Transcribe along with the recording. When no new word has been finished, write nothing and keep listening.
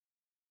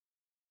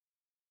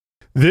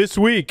This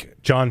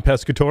week, John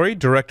Pescatore,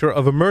 Director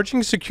of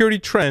Emerging Security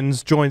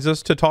Trends, joins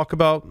us to talk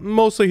about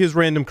mostly his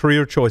random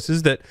career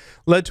choices that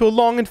led to a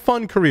long and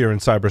fun career in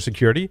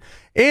cybersecurity,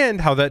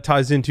 and how that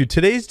ties into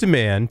today's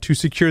demand to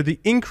secure the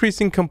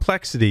increasing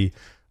complexity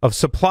of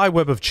supply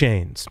web of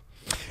chains.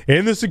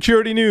 In the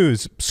security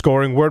news,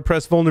 scoring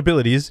WordPress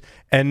vulnerabilities,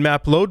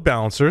 Nmap load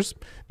balancers,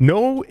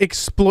 known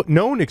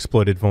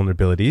exploited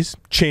vulnerabilities,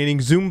 chaining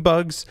Zoom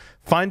bugs,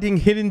 finding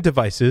hidden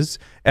devices,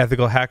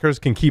 ethical hackers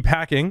can keep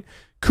hacking,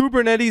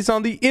 Kubernetes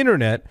on the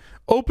internet,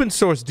 open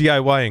source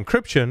DIY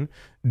encryption,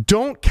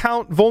 don't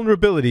count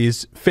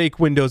vulnerabilities, fake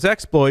Windows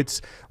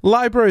exploits,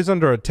 libraries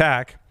under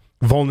attack,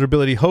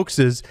 vulnerability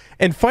hoaxes,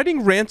 and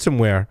fighting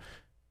ransomware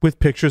with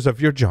pictures of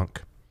your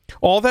junk.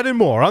 All that and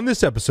more on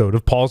this episode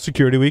of Paul's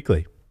Security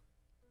Weekly.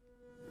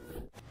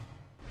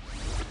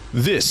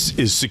 This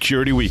is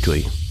Security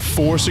Weekly,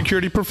 for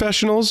security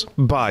professionals,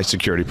 by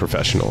security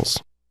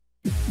professionals.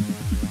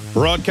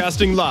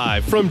 Broadcasting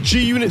live from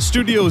G-Unit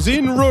Studios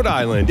in Rhode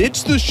Island,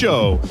 it's the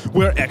show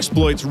where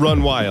exploits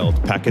run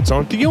wild, packets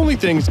aren't the only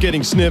things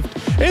getting sniffed,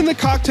 and the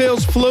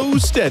cocktails flow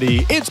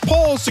steady. It's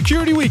Paul's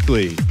Security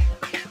Weekly.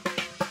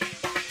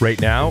 Right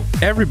now,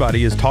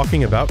 everybody is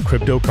talking about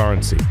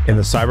cryptocurrency, and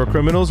the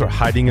cybercriminals are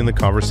hiding in the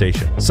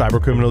conversation.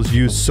 Cybercriminals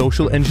use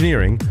social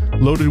engineering,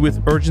 loaded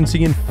with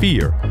urgency and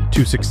fear,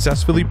 to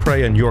successfully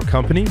prey on your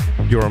company,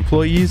 your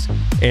employees,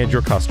 and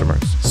your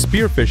customers.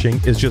 Spear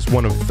phishing is just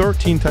one of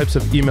 13 types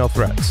of email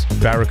threats.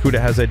 Barracuda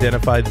has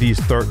identified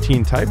these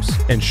 13 types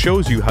and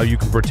shows you how you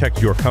can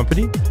protect your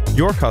company,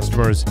 your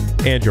customers,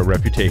 and your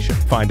reputation.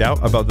 Find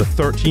out about the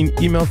 13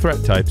 email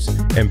threat types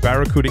and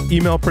Barracuda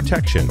email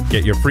protection.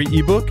 Get your free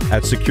ebook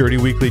at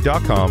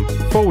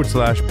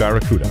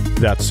securityweekly.com/Barracuda.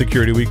 That's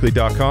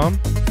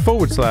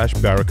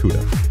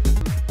securityweekly.com/Barracuda.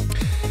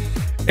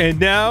 And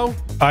now,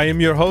 I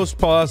am your host,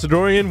 Paul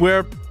Asadorian,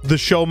 where the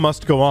show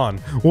must go on.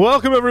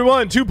 Welcome,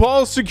 everyone, to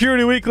Paul's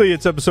Security Weekly.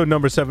 It's episode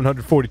number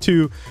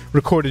 742,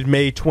 recorded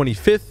May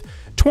 25th,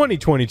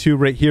 2022,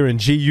 right here in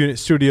G-Unit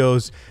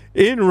Studios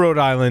in Rhode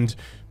Island.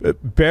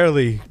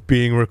 Barely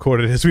being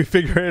recorded as we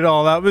figure it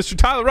all out. Mr.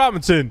 Tyler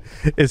Robinson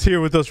is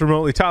here with us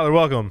remotely. Tyler,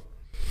 welcome.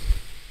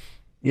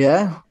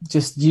 Yeah,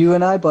 just you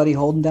and I, buddy,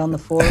 holding down the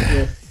fort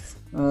with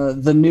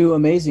the new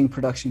amazing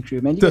production crew.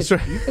 Man, you guys are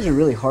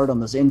really hard on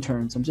those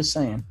interns. I'm just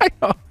saying. I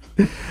know.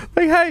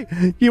 Like,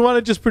 hey, you want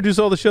to just produce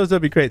all the shows?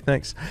 That'd be great.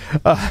 Thanks.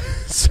 We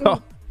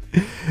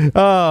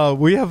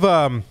have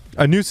a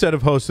new set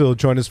of hosts that will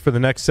join us for the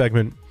next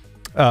segment.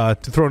 To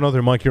throw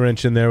another monkey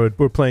wrench in there,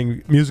 we're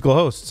playing musical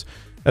hosts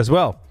as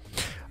well.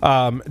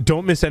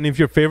 Don't miss any of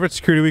your favorite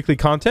Security Weekly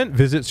content.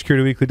 Visit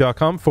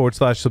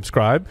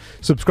securityweekly.com/subscribe.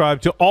 Subscribe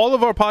to all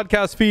of our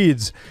podcast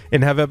feeds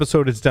and have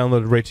episodes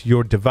downloaded right to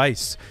your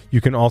device. You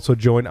can also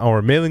join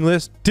our mailing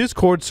list,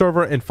 Discord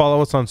server, and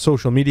follow us on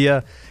social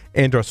media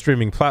and our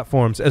streaming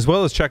platforms, as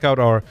well as check out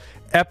our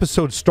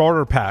episode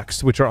starter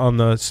packs, which are on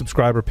the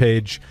subscriber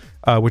page,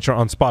 which are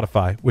on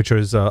Spotify, which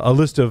is a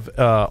list of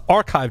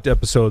archived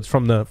episodes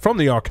from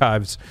the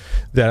archives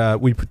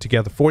that we put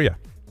together for you.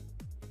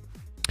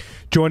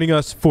 Joining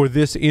us for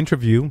this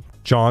interview,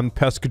 John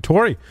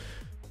Pescatore.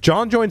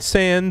 John joined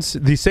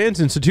the SANS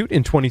Institute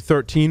in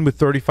 2013 with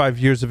 35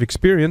 years of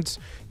experience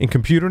in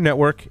computer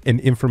network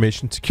and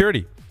information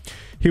security.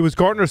 He was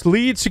Gartner's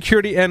lead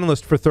security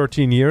analyst for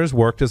 13 years,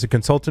 worked as a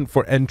consultant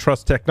for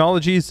Entrust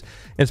Technologies,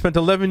 and spent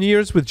 11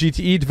 years with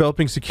GTE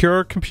developing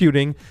secure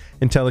computing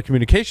and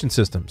telecommunication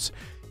systems.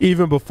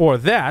 Even before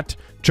that,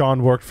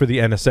 John worked for the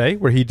NSA,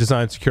 where he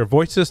designed secure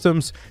voice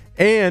systems,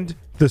 and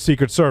the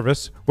Secret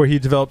Service, where he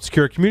developed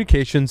secure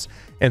communications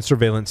and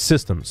surveillance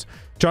systems.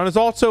 John is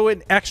also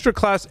an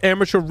extra-class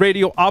amateur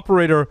radio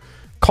operator,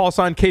 call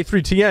sign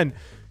K3TN.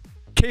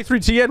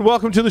 K3TN,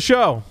 welcome to the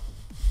show.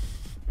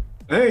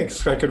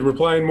 Thanks. I could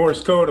reply in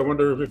Morse code. I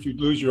wonder if you'd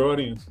lose your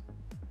audience.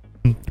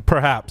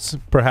 Perhaps,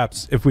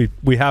 if we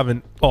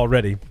haven't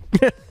already.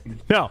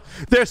 No,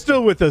 they're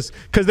still with us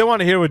because they want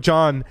to hear what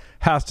John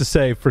has to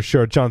say for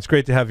sure. John, it's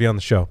great to have you on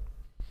the show.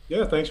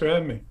 Yeah, thanks for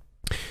having me.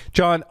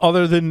 John,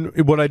 other than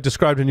what I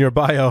described in your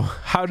bio,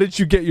 how did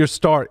you get your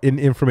start in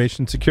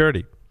information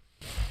security?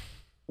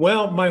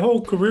 Well, my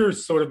whole career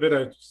has sort of been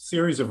a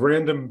series of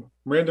random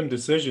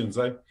decisions.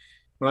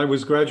 When I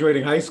was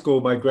graduating high school,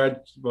 my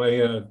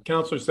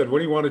counselor said, "What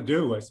do you want to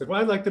do?" I said,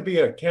 "Well, I'd like to be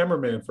a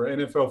cameraman for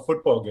NFL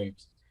football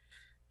games."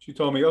 She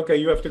told me, "Okay,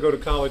 you have to go to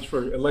college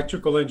for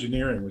electrical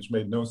engineering," which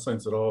made no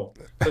sense at all.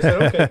 So I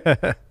said,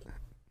 "Okay."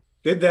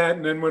 Did that,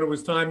 and then when it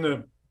was time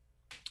to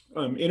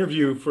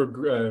interview for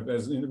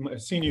as in my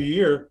senior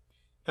year,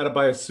 had to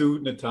buy a suit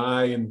and a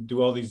tie and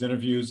do all these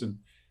interviews. And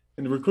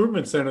in the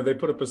recruitment center, they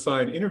put up a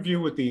sign, "Interview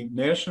with the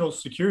National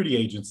Security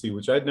Agency,"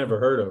 which I'd never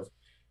heard of.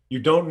 "You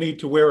don't need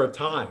to wear a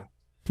tie."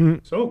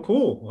 So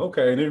cool.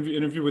 Okay, an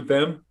interview with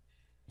them.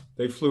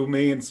 They flew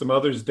me and some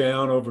others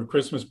down over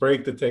Christmas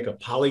break to take a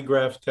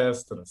polygraph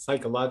test and a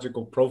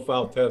psychological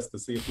profile test to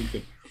see if we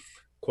could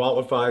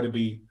qualify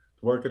to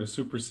work at a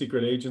super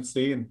secret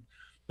agency. And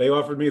they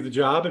offered me the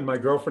job, and my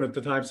girlfriend at the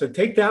time said,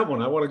 "Take that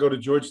one. I want to go to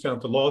Georgetown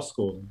to law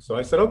school." So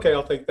I said, "Okay,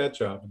 I'll take that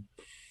job."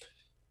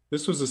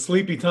 this was a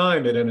sleepy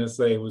time at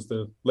NSA. It was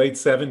the late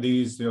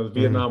 70s. The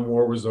Vietnam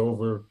War was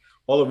over.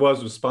 All it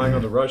was spying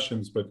on the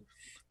Russians. But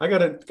I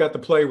got to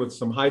play with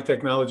some high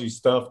technology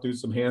stuff, do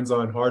some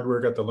hands-on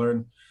hardware, got to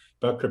learn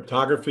about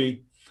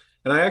cryptography.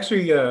 And I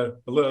actually, a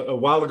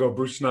while ago,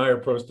 Bruce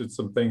Schneier posted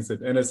some things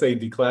that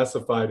NSA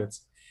declassified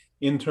its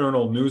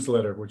internal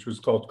newsletter, which was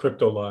called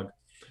Cryptolog.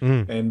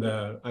 And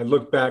I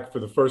looked back for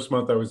the first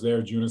month I was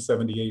there, June of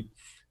 78,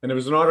 and there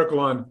was an article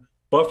on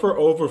buffer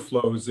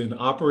overflows in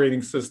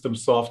operating system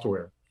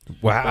software.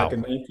 Wow. Back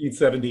in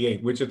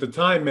 1978, which at the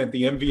time meant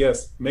the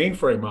MVS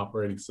mainframe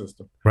operating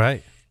system.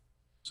 Right.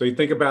 So you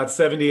think about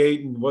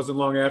 78, and it wasn't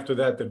long after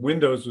that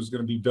Windows was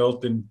going to be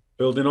built in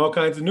all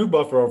kinds of new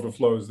buffer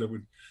overflows that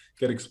would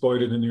get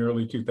exploited in the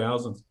early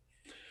 2000s.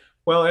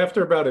 Well,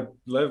 after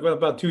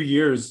about 2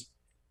 years,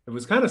 it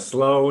was kind of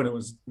slow, and it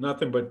was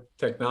nothing but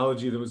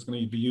technology that was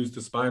going to be used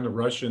to spy on the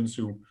Russians,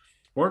 who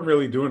weren't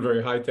really doing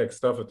very high-tech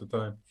stuff at the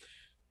time.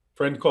 A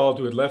friend called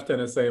who had left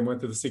NSA and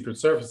went to the Secret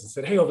Service and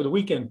said, "Hey, over the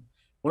weekend,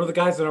 one of the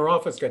guys in our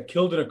office got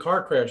killed in a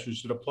car crash. You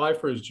should apply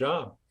for his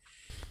job."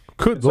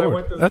 Good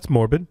Lord, that's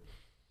morbid.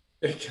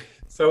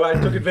 So I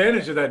took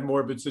advantage of that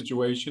morbid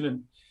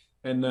situation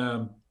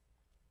and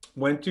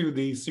went to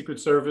the Secret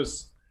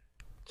Service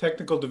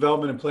Technical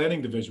Development and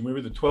Planning Division. We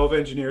were the 12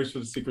 engineers for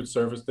the Secret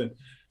Service. The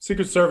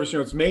Secret Service,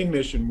 its main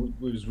mission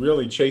was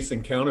really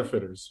chasing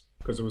counterfeiters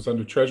because it was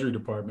under Treasury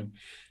Department.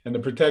 And the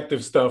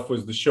protective stuff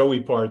was the showy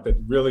part that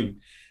really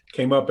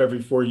came up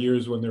every 4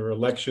 years when there were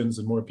elections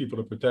and more people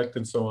to protect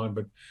and so on.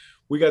 But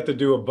we got to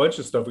do a bunch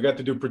of stuff. We got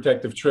to do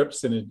protective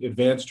trips and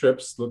advanced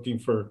trips, looking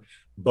for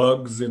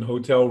bugs in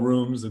hotel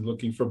rooms and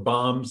looking for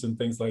bombs and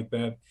things like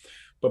that.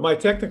 But my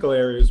technical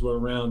areas were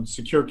around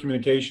secure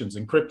communications,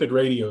 encrypted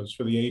radios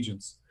for the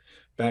agents.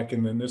 Back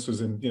in then, this was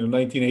in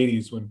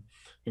 1980s when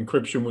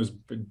encryption was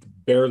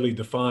barely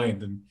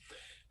defined,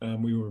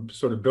 and we were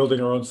sort of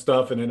building our own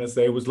stuff. And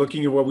NSA was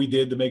looking at what we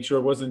did to make sure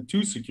it wasn't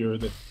too secure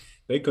that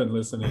they couldn't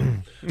listen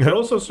in. But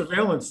also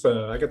surveillance.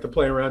 I got to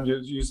play around.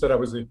 You said I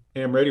was a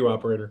ham radio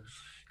operator.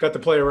 Got to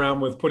play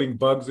around with putting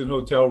bugs in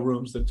hotel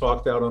rooms that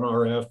talked out on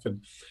RF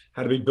and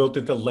how to be built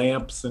into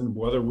lamps and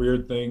other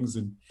weird things,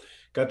 and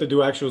got to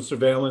do actual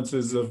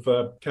surveillances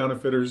of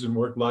counterfeiters and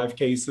work live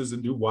cases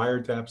and do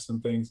wiretaps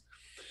and things.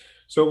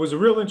 So it was a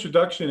real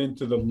introduction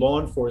into the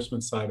law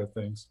enforcement side of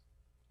things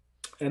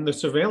and the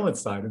surveillance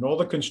side and all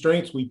the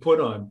constraints we put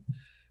on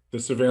the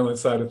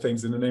surveillance side of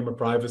things in the name of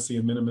privacy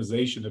and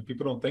minimization that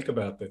people don't think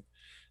about. That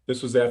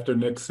this was after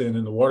Nixon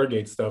and the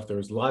Watergate stuff. There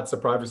was lots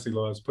of privacy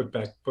laws put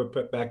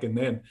back in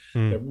then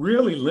that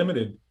really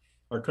limited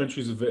our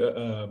country's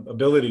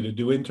ability to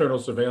do internal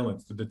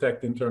surveillance, to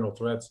detect internal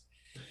threats.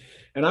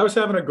 And I was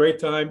having a great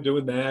time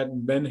doing that.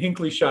 And then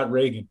Hinckley shot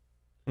Reagan.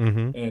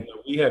 And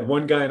we had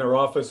one guy in our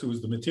office who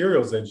was the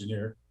materials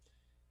engineer,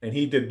 and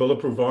he did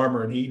bulletproof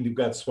armor, and he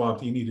got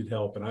swamped. He needed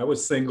help. And I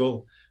was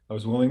single. I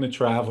was willing to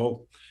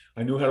travel.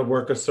 I knew how to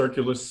work a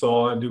circular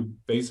saw and do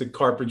basic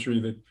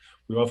carpentry that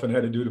we often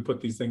had to do to put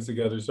these things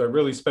together. So I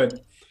really spent a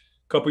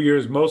couple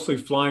years mostly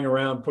flying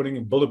around, putting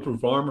in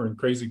bulletproof armor in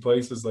crazy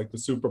places like the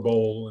Super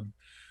Bowl and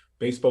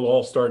baseball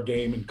all-star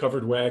game, and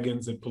covered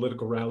wagons at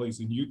political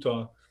rallies in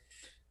Utah.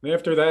 And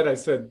after that, I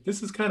said,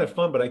 this is kind of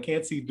fun, but I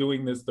can't see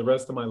doing this the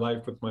rest of my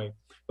life with my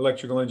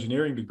electrical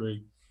engineering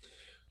degree.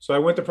 So I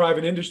went to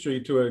private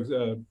industry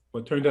to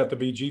what turned out to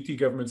be GT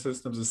Government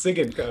Systems, a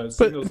SIGINT.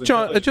 But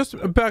John, just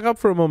back up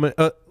for a moment.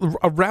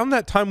 Around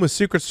that time, was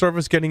Secret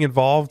Service getting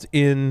involved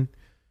in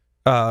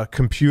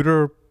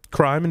computer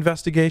crime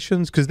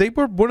investigations? Because they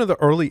were one of the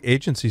early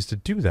agencies to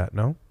do that,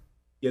 no?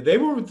 Yeah, they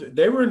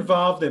were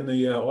involved in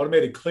the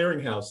automated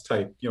clearinghouse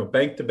type,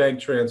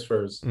 bank-to-bank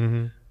transfers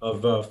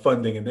of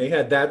funding, and they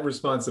had that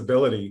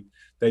responsibility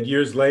that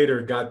years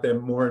later got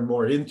them more and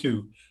more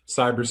into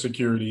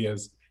cybersecurity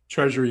as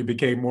Treasury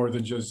became more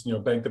than just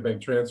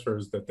bank-to-bank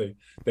transfers that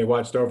they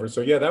watched over.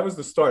 So yeah, that was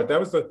the start. That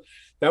was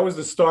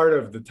the start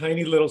of the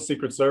tiny little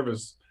Secret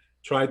Service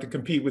trying to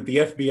compete with the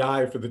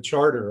FBI for the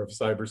charter of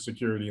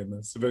cybersecurity in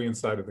the civilian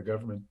side of the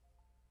government.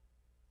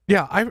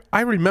 Yeah,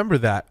 I remember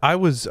that. I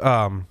was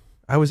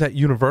at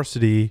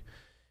university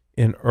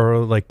in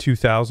early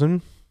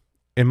 2000,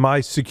 and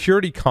my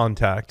security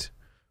contact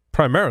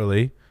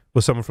primarily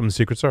was someone from the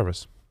Secret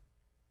Service.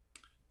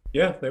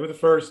 Yeah, they were the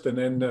first, and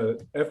then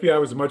FBI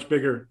was a much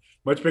bigger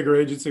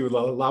agency with a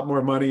lot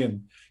more money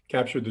and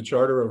captured the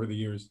charter over the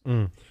years.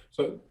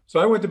 So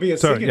I went to be a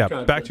SIGINT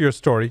contractor. Back to your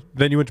story.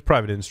 Then you went to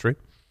private industry.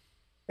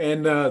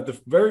 And the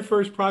very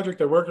first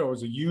project I worked on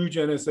was a huge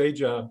NSA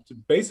job to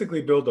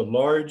basically build a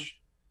large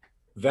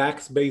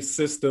VAX-based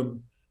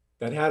system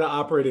that had to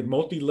operate at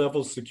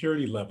multi-level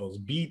security levels,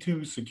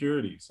 B2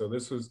 security. So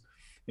this was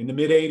in the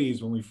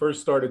mid-'80s when we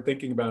first started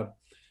thinking about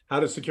how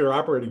to secure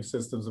operating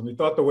systems. And we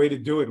thought the way to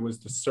do it was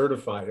to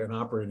certify an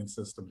operating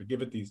system, to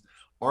give it these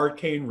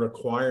arcane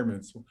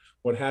requirements,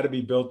 what had to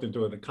be built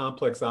into a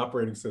complex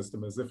operating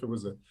system as if it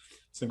was a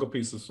single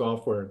piece of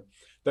software.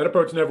 That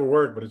approach never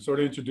worked, but it sort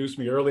of introduced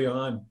me early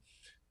on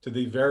to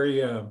the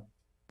very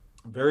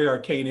very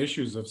arcane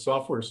issues of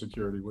software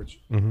security, which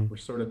Mm-hmm. were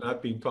sort of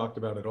not being talked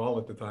about at all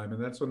at the time.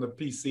 And that's when the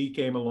PC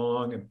came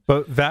along. And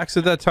But VAX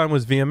at that time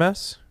was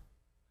VMS.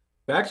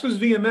 VAX was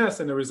VMS,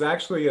 and there was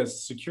actually a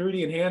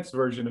security enhanced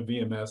version of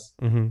VMS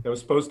Mm-hmm. that was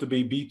supposed to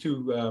be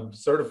B2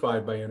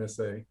 certified by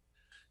NSA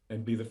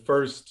and be the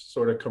first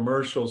sort of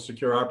commercial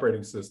secure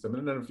operating system.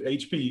 And then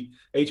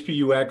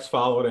HPUX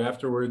followed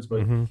afterwards.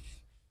 But Mm-hmm.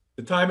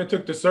 the time it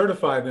took to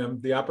certify them,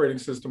 the operating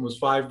system was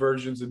 5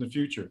 versions in the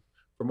future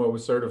from what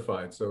was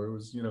certified. So it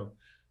was,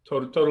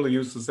 totally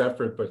useless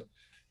effort, but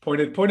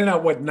pointed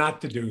out what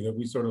not to do that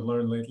we sort of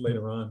learned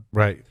later on.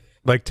 Right.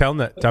 Like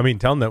Telnet. I mean,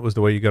 Telnet was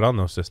the way you got on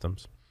those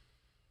systems.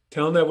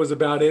 Telnet was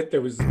about it.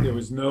 There was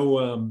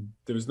no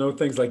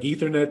things like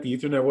Ethernet. The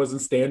Ethernet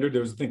wasn't standard.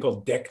 There was a thing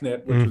called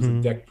DECnet, which was a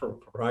DEC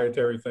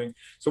proprietary thing.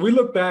 So we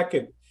look back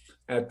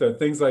at the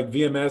things like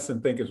VMS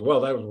and think as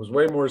well, that was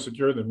way more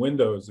secure than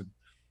Windows. And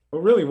it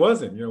really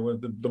wasn't.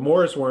 The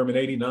Morris worm in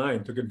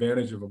 '89 took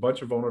advantage of a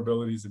bunch of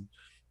vulnerabilities in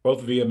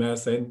both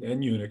VMS and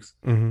Unix,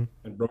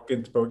 and broke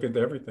into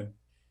everything.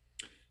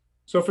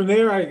 So from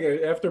there,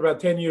 after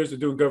about 10 years of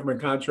doing government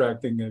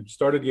contracting, I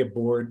started to get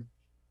bored.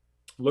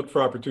 Looked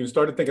for opportunities,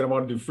 started thinking I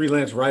wanted to do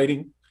freelance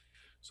writing.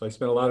 So I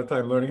spent a lot of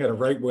time learning how to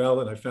write well,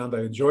 and I found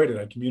I enjoyed it.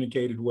 I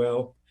communicated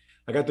well.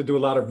 I got to do a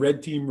lot of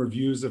red team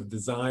reviews of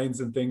designs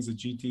and things at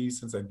GT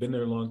since I'd been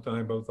there a long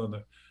time, both on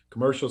the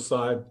commercial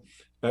side.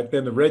 Back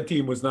then, the red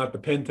team was not the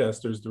pen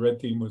testers. The red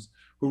team was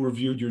who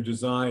reviewed your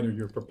design or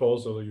your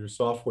proposal or your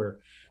software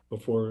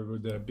before it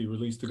would be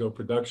released to go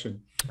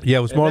production. Yeah,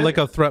 it was more like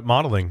a threat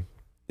modeling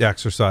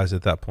exercise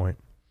at that point.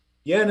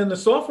 Yeah, and in the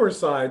software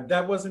side,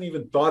 that wasn't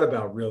even thought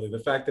about really, the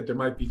fact that there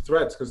might be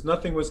threats, because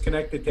nothing was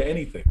connected to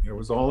anything. It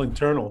was all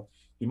internal.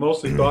 You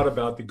mostly thought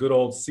about the good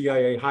old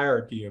CIA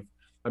hierarchy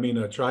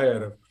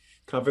triad of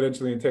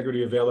confidentiality,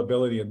 integrity,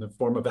 availability in the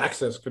form of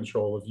access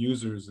control of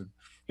users and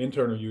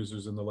internal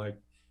users and the like.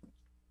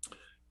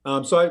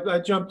 So I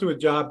jumped to a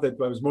job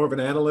that I was more of an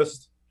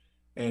analyst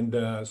and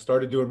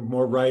started doing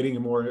more writing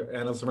and more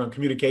analysis around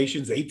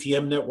communications.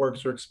 ATM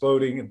networks were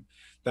exploding, and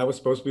that was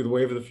supposed to be the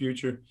wave of the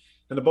future.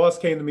 And the boss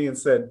came to me and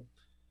said,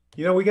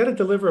 we got to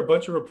deliver a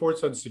bunch of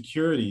reports on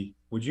security.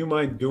 Would you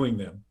mind doing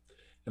them?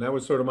 And that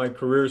was sort of my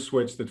career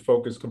switch that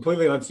focused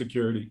completely on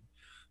security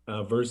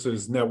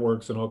versus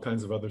networks and all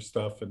kinds of other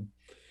stuff.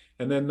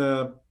 And then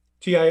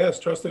TIS,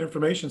 Trusted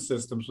Information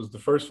Systems, was the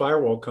first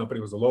firewall company.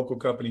 It was a local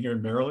company here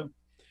in Maryland.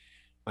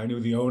 I knew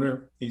the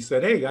owner. He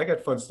said, hey, I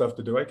got fun stuff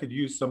to do. I could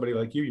use somebody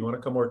like you. You want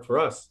to come work for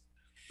us?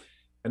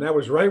 And that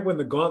was right when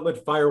the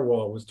Gauntlet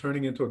firewall was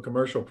turning into a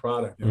commercial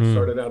product. It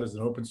started out as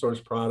an open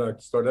source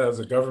product, started out as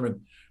a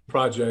government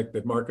project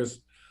that Marcus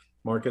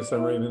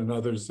Raymond and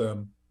others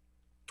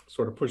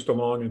sort of pushed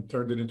along and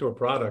turned it into a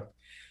product.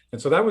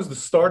 And so that was the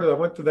start I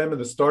went to them in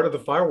the start of the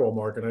firewall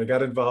market. I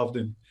got involved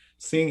in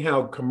seeing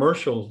how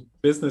commercial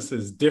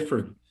businesses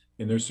differed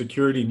in their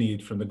security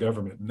need from the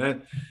government.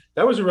 And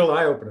that was a real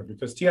eye opener,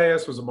 because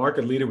TIS was a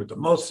market leader with the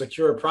most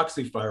secure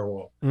proxy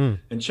firewall.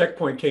 And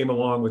Checkpoint came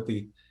along with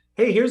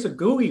hey, here's a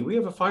GUI. We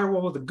have a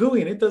firewall with a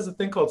GUI, and it does a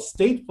thing called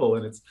stateful,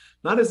 and it's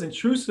not as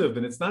intrusive,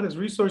 and it's not as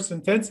resource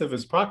intensive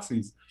as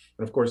proxies.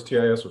 And of course,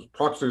 TIS was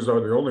proxies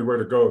are the only way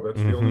to go.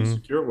 That's the only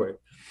secure way.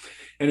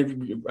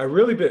 And I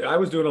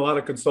was doing a lot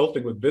of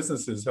consulting with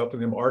businesses, helping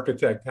them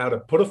architect how to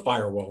put a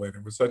firewall in.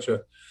 It was such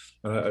a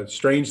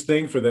strange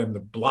thing for them to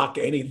block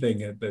anything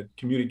that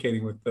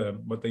communicating with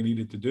what they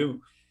needed to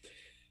do.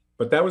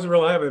 But that was a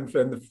real habit.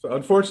 And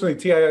unfortunately,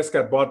 TIS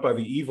got bought by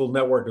the evil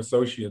network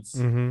associates.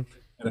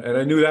 And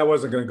I knew that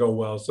wasn't going to go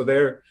well. So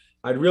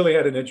I'd really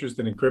had an interest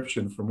in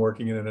encryption from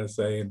working in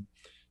NSA and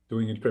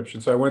doing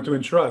encryption. So I went to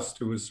Entrust,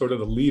 who was sort of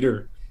the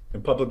leader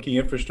in public key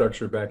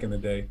infrastructure back in the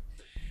day.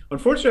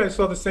 Unfortunately, I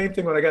saw the same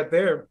thing when I got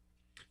there.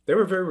 They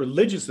were very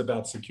religious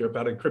about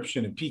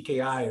encryption and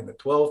PKI and the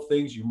 12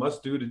 things you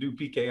must do to do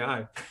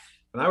PKI.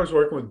 And I was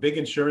working with big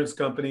insurance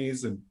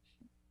companies and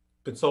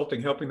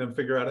consulting, helping them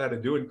figure out how to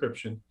do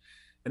encryption.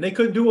 And they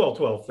couldn't do all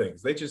 12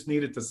 things. They just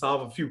needed to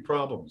solve a few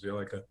problems.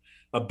 Like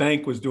a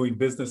bank was doing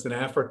business in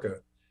Africa,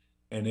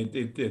 and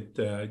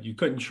you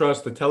couldn't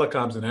trust the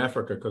telecoms in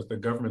Africa because the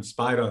government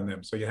spied on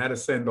them. So you had to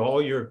send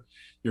all your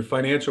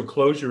financial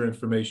closure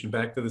information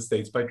back to the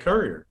States by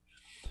courier.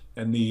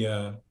 And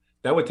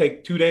that would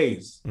take 2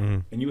 days.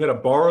 And you had to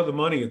borrow the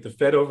money at the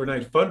Fed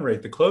overnight fund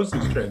rate to close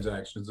these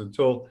transactions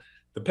until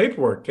the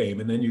paperwork came,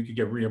 and then you could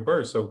get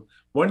reimbursed. So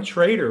one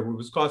trader, it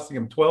was costing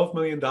him $12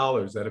 million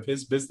out of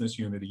his business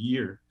unit a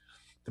year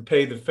to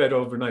pay the Fed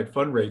overnight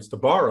fund rates to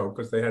borrow,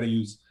 because they had to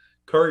use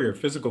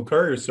physical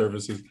courier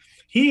services.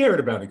 He heard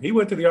about it. He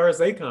went to the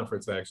RSA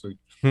conference, actually,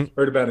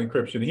 heard about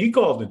encryption. He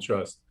called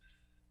Entrust.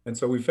 And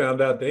so we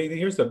found out, hey,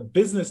 here's a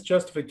business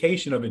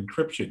justification of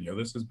encryption.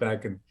 This is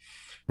back in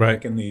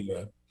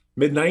the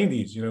mid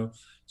 90s,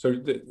 So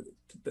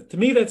to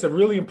me, that's a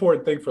really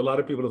important thing for a lot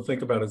of people to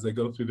think about as they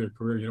go through their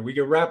career. We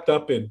get wrapped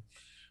up in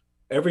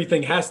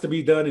everything has to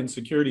be done in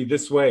security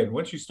this way. And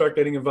once you start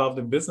getting involved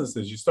in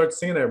businesses, you start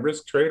seeing that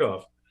risk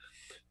trade-off.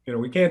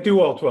 we can't do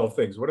all 12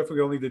 things. What if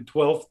we only did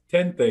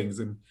 10 things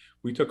and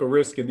we took a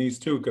risk in these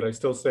two? Could I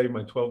still save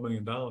my $12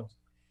 million?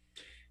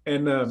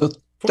 And so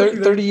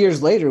 30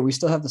 years later, we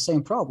still have the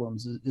same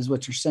problems, is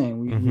what you're saying.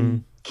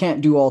 We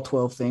can't do all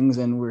 12 things,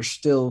 and we're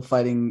still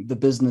fighting the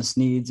business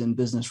needs and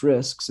business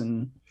risks,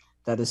 and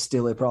that is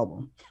still a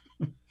problem.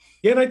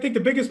 Yeah, and I think the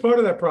biggest part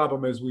of that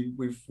problem is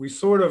we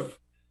sort of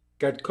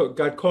got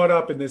caught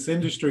up in this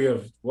industry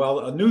of, well,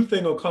 a new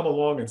thing will come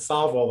along and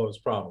solve all those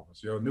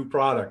problems. A new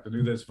product, a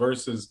new this,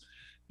 versus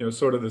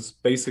sort of this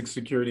basic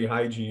security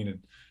hygiene and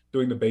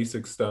doing the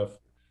basic stuff.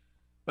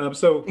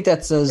 So I think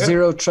that's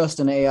zero trust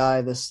in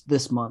AI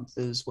this month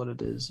is what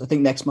it is. I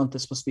think next month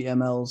is supposed to be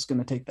ML is going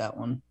to take that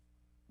one.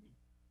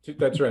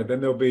 That's right.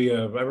 Then there'll be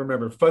I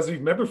remember fuzzy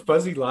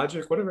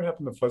logic. Whatever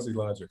happened to fuzzy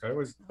logic? I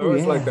always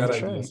like that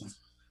idea. Right.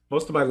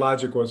 Most of my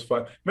logic was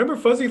fun. Remember,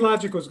 fuzzy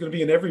logic was going to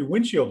be in every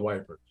windshield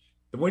wiper.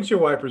 The windshield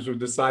wipers would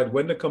decide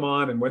when to come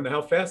on and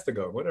how fast to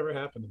go. Whatever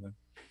happened to that?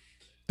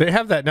 They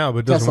have that now, but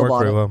it doesn't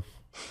work very well.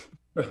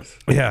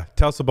 Yeah,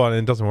 Tesla bought it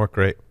and it doesn't work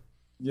great.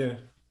 Yeah.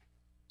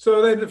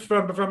 So then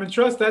from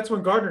Entrust, that's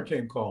when Gartner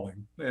came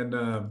calling.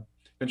 And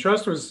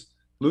Entrust was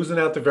losing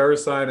out to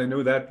VeriSign. I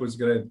knew that was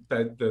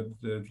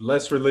the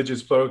less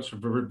religious approach,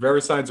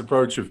 VeriSign's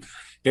approach of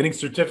getting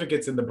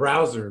certificates in the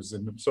browsers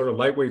and sort of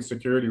lightweight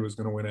security was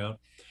going to win out.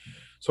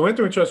 So I went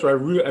to Entrust where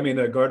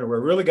Gartner, where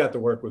I really got to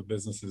work with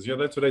businesses.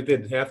 That's what I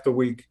did. Half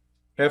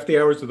the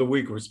hours of the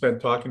week were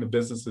spent talking to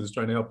businesses,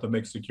 trying to help them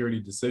make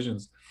security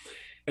decisions.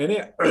 And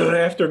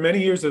after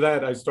many years of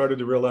that, I started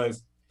to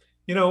realize,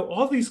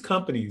 all these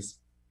companies,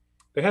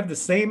 they have the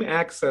same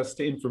access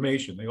to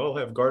information. They all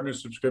have Gartner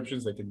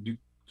subscriptions. They can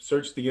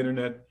search the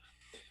internet.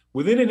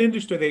 Within an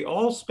industry, they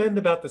all spend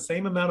about the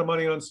same amount of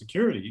money on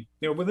security.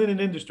 Within an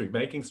industry,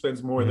 banking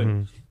spends more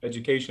than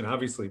education,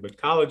 obviously, but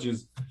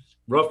colleges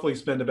roughly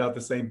spend about the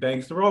same.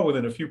 Banks, they're all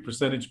within a few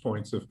percentage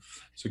points of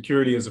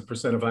security as a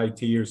percent of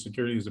IT or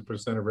security as a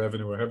percent of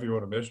revenue, or however you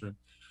want to measure it.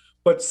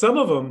 But some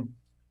of them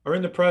are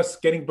in the press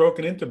getting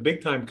broken into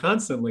big time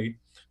constantly,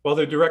 while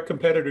their direct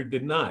competitor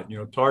did not.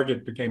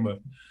 Target became a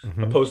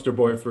poster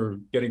boy for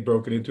getting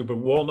broken into, but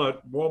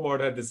Walmart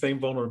had the same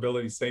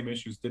vulnerabilities, same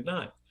issues, did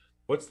not.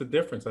 What's the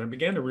difference? And I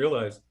began to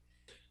realize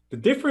the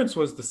difference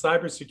was the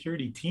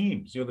cybersecurity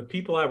teams, the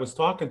people I was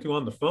talking to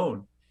on the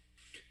phone.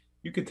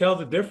 You could tell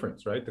the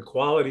difference, right? The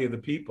quality of the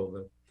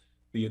people,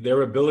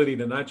 their ability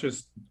to not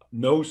just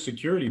know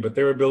security, but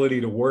their ability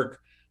to work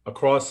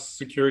across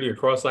security,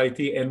 across IT,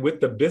 and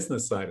with the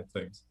business side of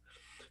things.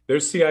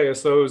 There's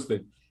CISOs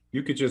that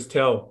you could just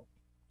tell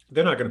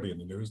they're not going to be in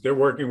the news. They're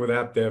working with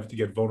app dev to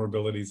get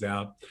vulnerabilities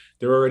out.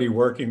 They're already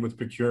working with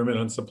procurement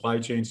on supply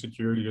chain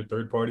security or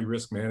third-party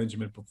risk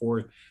management before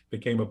it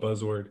became a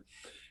buzzword.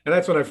 And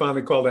that's when I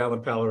finally called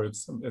Alan Paller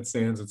at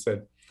SANS and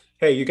said,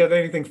 hey, you got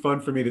anything fun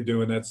for me to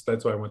do? And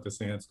that's why I went to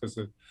SANS, because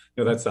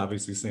that's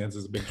obviously SANS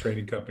is a big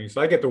training company.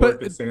 So I get to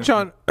work at SANS.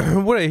 John,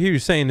 what I hear you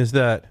saying is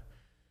that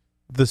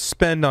the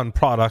spend on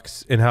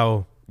products and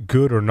how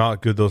good or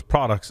not good those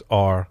products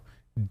are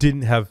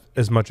didn't have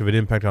as much of an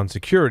impact on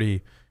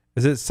security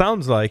as it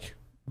sounds like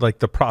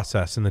the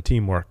process and the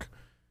teamwork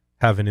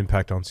have an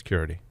impact on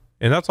security.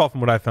 And that's often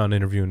what I found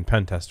interviewing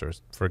pen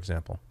testers, for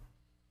example.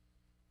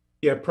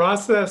 Yeah,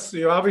 process,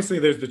 obviously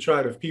there's the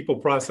triad of people,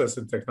 process,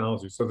 and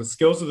technology. So the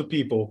skills of the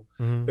people,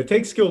 it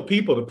takes skilled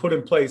people to put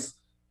in place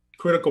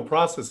critical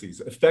processes,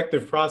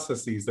 effective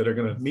processes that are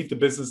going to meet the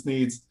business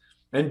needs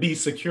and be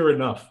secure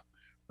enough,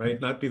 right?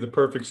 Not be the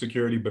perfect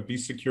security, but be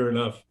secure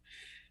enough.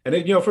 And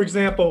for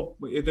example,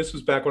 this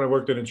was back when I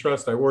worked at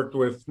Entrust. I worked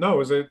with, it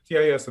was at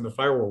TIS in the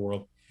firewall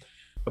world,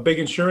 a big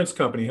insurance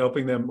company,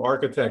 helping them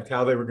architect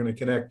how they were going to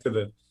connect to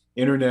the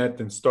internet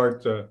and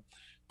start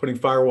putting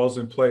firewalls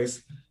in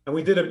place. And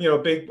we did a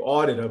big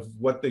audit of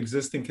what the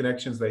existing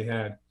connections they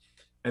had.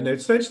 And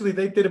essentially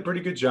they did a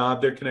pretty good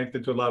job. They're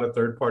connected to a lot of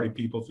third-party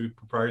people through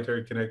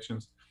proprietary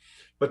connections.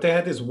 But they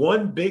had this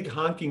one big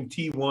honking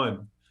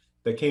T1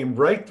 that came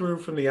right through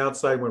from the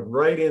outside, went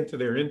right into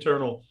their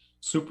internal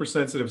super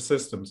sensitive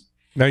systems.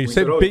 Now you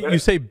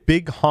say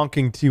big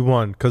honking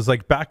T1 because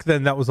back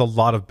then that was a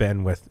lot of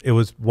bandwidth. It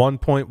was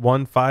 1.15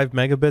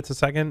 megabits a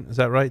second. Is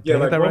that right? Yeah,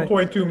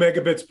 1.2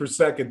 megabits per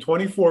second.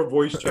 24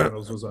 voice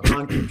channels was a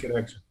honking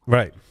connection.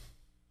 Right.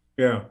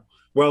 Yeah.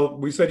 Well,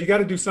 we said you got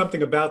to do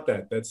something about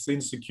that. That's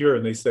insecure,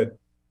 and they said,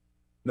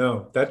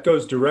 no, that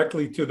goes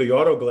directly to the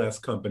auto glass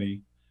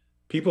company.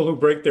 People who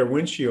break their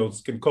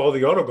windshields can call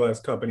the auto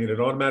glass company, and it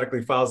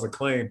automatically files a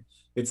claim.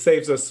 It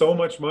saves us so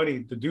much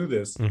money to do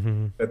this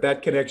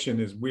that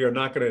connection we are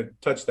not going to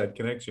touch that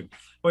connection.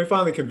 And we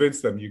finally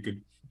convinced them you could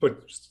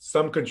put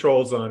some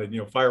controls on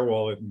it,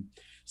 firewall it, and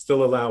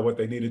still allow what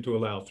they needed to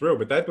allow through.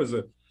 But that was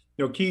a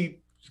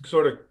key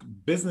sort of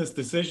business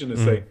decision to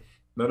say,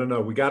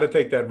 no, we got to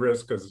take that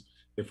risk, because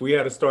if we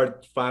had to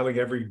start filing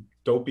every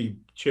dopey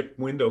chip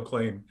window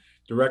claim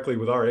directly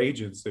with our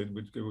agents, it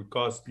would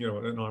cost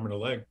an arm and a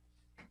leg.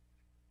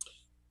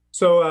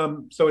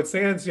 So at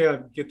SANS,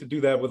 get to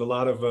do that with a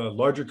lot of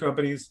larger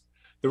companies.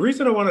 The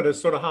reason I wanted to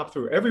sort of hop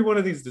through every one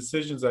of these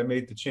decisions I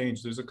made to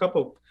change, there's a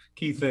couple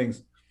key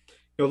things.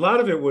 A lot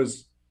of it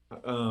was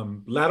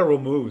lateral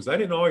moves. I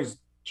didn't always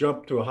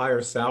jump to a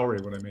higher salary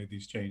when I made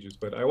these changes,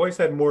 but I always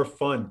had more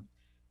fun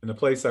in the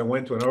place I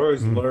went to, and I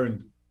always Mm.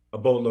 learned a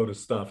boatload of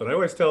stuff. And I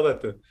always tell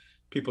that to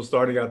people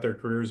starting out their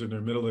careers, in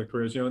their middle of their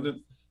careers,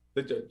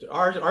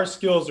 our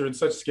skills are in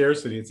such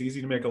scarcity. It's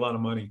easy to make a lot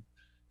of money,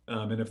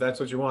 and if that's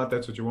what you want,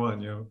 that's what you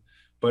want,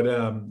 But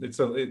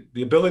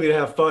the ability to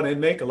have fun and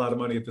make a lot of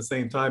money at the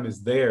same time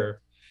is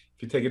there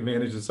if you take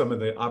advantage of some of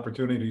the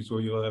opportunities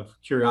where you'll have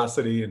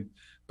curiosity and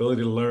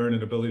ability to learn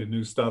and ability to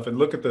new stuff, and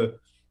look at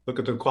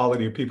the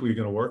quality of people you're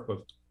going to work with.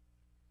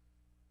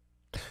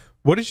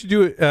 What did you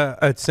do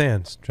at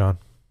Sands, John?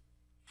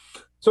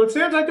 So at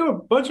Sam's, I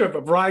do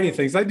a variety of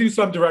things. I do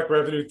some direct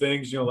revenue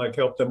things, like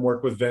help them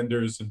work with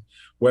vendors and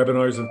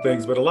webinars and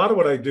things. But a lot of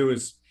what I do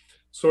is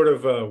sort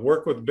of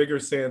work with bigger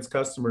Sands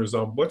customers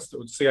on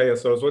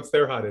CISOs, what's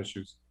their hot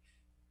issues,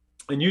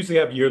 and usually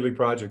have yearly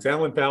projects.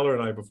 Alan Paller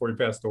and I, before he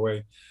passed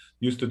away,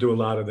 used to do a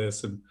lot of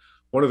this. And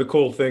one of the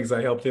cool things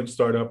I helped him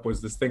start up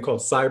was this thing called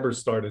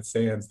CyberStart at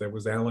Sands. That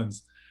was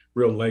Alan's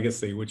real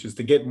legacy, which is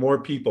to get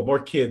more people, more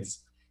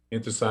kids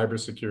into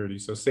cybersecurity.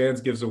 So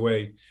Sands gives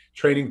away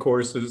training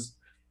courses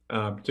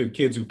to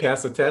kids who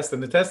pass the test.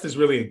 And the test is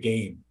really a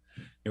game.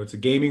 It's a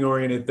gaming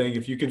oriented thing.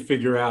 If you can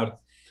figure out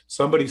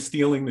somebody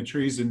stealing the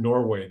trees in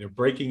Norway, they're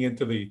breaking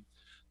into the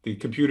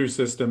computer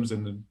systems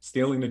and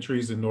stealing the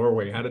trees in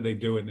Norway. How did they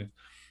do it? And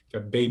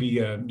got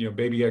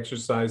baby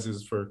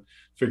exercises for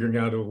figuring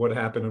out what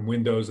happened in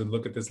Windows and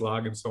look at this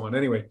log and so on.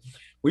 Anyway,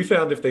 we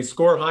found if they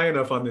score high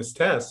enough on this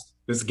test,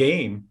 this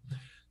game,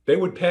 they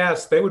would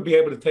pass. They would be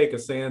able to take a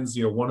SANS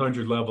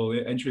 100 level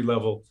entry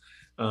level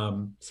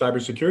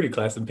cybersecurity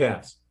class and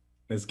pass.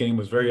 This game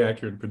was very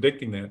accurate in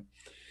predicting that.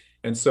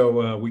 And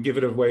so we give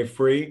it away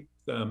free.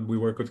 We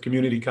work with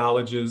community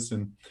colleges,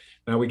 and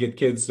now we get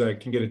kids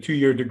can get a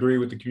 2-year degree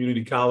with the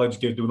community college,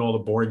 doing all the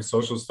boring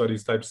social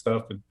studies type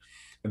stuff and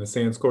the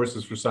SANS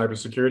courses for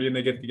cybersecurity, and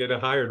they get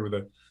hired with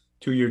a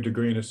 2-year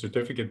degree and a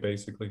certificate,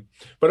 basically.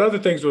 But other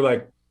things were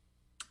like,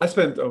 I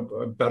spent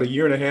about 1.5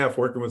 years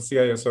working with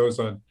CISOs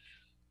on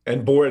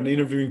and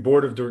interviewing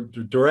boards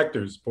of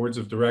directors,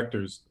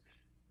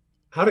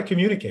 how to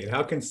communicate.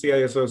 How can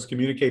CISOs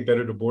communicate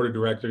better to board of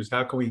directors?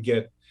 How can we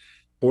get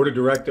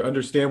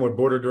understand what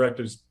board of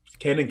directors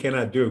can and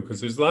cannot do? Because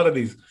there's a lot of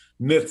these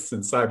myths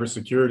in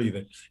cybersecurity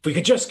that if we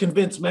could just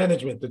convince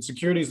management that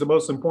security is the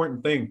most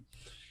important thing.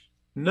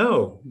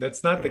 No,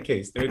 that's not the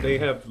case. They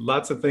have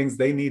lots of things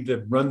they need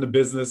to run the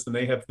business, and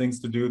they have things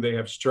to do. They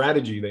have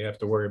strategy they have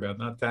to worry about,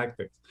 not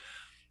tactics.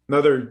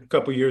 Another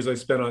couple of years I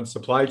spent on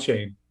supply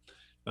chain.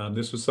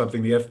 This was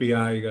something the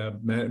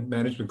FBI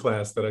management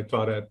class that I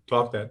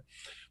talked at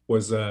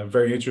was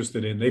very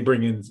interested in. They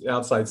bring in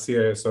outside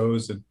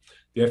CISOs, and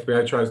the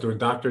FBI tries to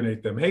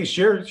indoctrinate them. Hey,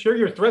 share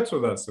your threats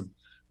with us, and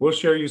we'll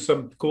share you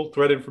some cool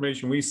threat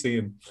information we see,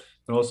 and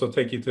also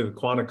take you to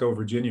Quantico,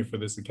 Virginia, for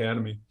this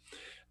academy.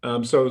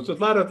 So it's a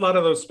lot of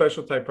those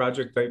special type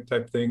project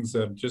type things,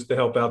 just to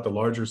help out the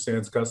larger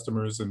SANS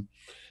customers, and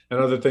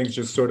other things,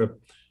 just sort of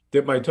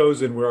dip my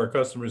toes in where our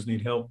customers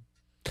need help.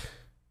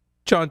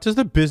 John, does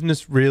the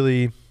business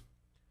really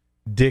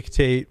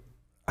dictate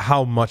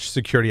how much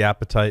security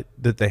appetite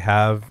that they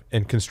have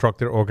and construct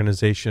their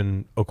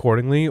organization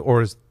accordingly,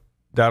 or is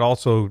that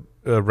also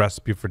a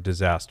recipe for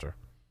disaster?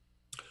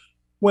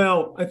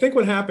 Well, I think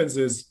what happens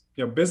is,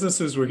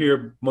 businesses were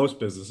here, most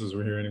businesses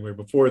were here anyway,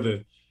 before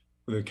the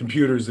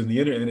computers and the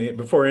internet,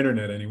 before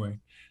internet anyway,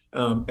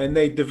 and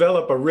they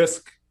develop a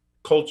risk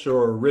culture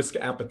or risk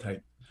appetite.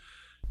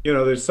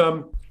 There's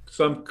some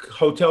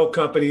hotel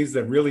companies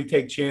that really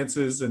take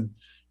chances, and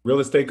real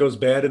estate goes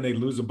bad and they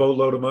lose a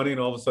boatload of money, and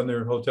all of a sudden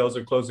their hotels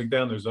are closing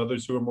down. There's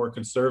others who are more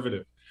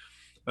conservative.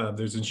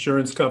 There's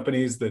insurance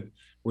companies that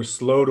were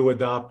slow to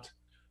adopt,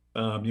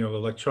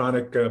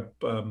 electronic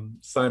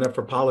sign up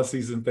for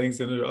policies and things,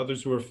 and there are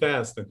others who are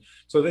fast. And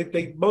so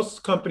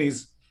most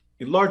companies,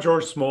 large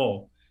or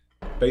small,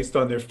 based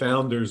on their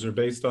founders or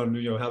based on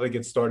how they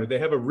get started, they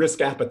have a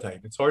risk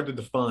appetite. It's hard to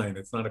define.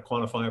 It's not a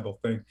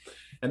quantifiable thing,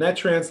 and that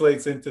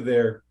translates into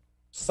their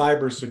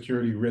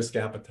cybersecurity risk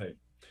appetite.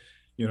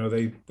 As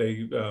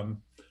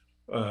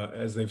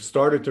they've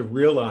started to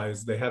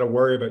realize they had to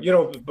worry about,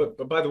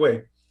 but by the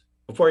way,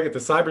 before I get to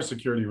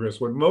cybersecurity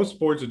risk, what most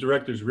boards of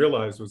directors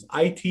realized was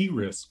IT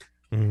risk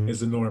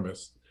is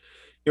enormous.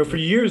 For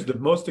years, the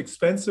most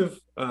expensive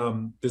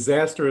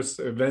disastrous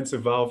events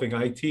involving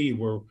IT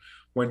were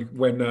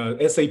when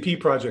SAP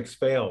projects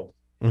failed.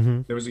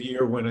 There was a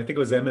year when I think it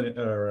was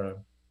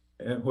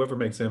whoever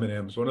makes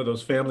M&Ms, one of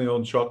those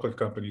family-owned chocolate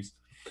companies,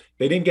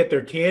 they didn't get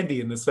their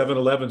candy in the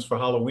 7-Elevens for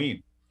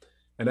Halloween.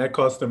 And that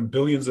cost them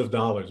billions of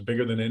dollars,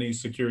 bigger than any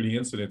security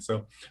incident.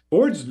 So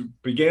boards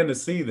began to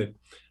see that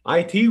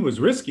IT was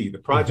risky. The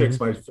projects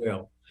might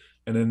fail.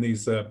 And then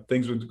these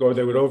things would go,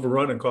 they would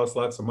overrun and cost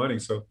lots of money.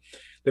 So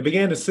they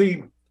began to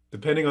see,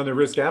 depending on their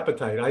risk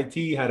appetite,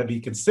 IT had to be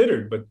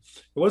considered, but it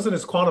wasn't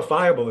as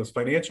quantifiable as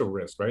financial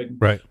risk, right?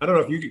 Right. I don't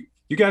know if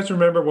you guys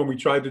remember when we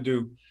tried to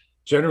do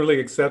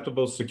generally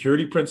acceptable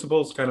security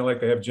principles, kind of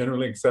like they have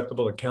generally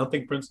acceptable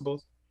accounting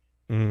principles.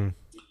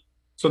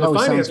 So the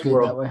finance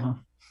world, that way, huh?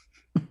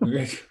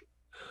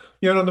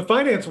 You know, in the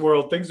finance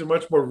world, things are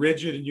much more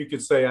rigid, and you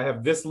could say, I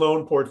have this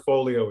loan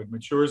portfolio. It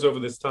matures over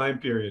this time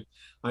period.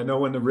 I know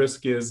when the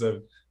risk is.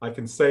 I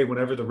can say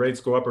whenever the rates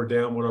go up or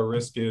down what our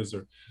risk is,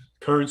 or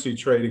currency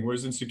trading.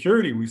 Whereas in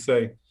security, we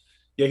say,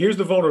 yeah, here's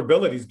the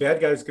vulnerabilities.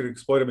 Bad guys could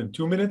exploit them in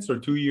 2 minutes or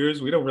 2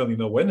 years. We don't really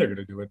know when they're going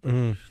to do it.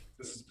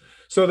 But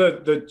so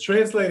the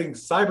translating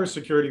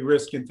cybersecurity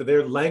risk into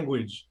their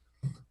language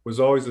was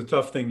always a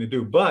tough thing to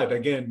do. But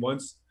again,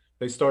 once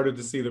they started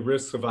to see the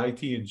risks of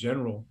IT in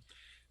general,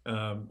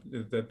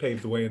 that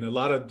paved the way. And a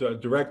lot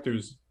of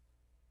directors,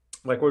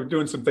 like we're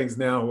doing some things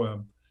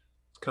now,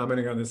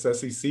 commenting on this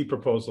SEC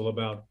proposal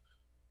about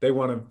they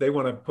want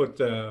to put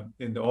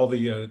in all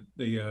the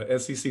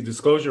SEC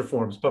disclosure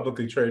forms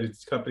publicly traded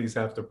companies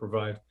have to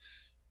provide.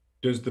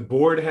 Does the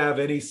board have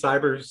any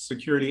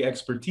cybersecurity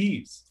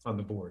expertise on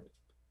the board?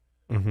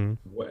 And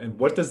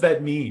what does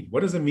that mean?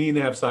 What does it mean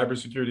to have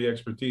cybersecurity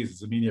expertise?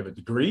 Does it mean you have a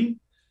degree?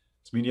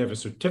 Does it mean you have a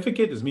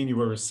certificate? Does it mean you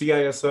were a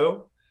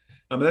CISO?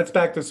 I mean, that's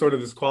back to sort of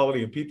this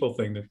quality of people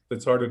thing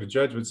that's harder to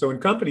judge. But so in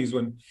companies,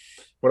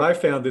 what I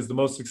found is the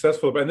most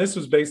successful, and this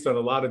was based on a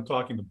lot of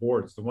talking to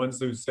boards, the ones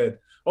who said,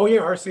 oh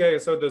yeah, our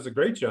CISO does a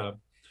great job.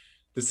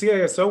 The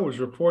CISO was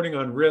reporting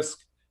on risk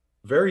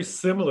very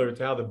similar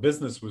to how the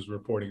business was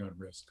reporting on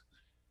risk.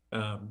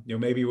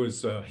 Maybe it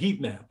was a heat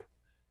map.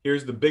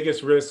 Here's the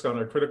biggest risk on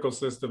our critical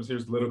systems.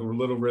 Here's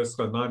little risk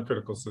on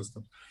non-critical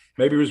systems.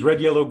 Maybe it was red,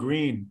 yellow,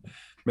 green.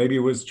 Maybe it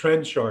was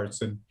trend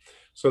charts. And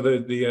so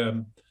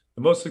the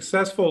most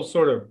successful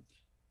sort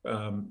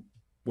of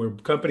where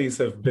companies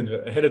have been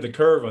ahead of the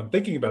curve on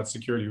thinking about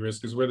security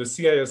risk is where the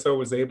CISO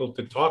was able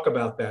to talk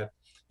about that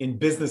in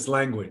business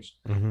language,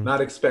 not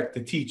expect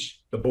to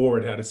teach the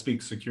board how to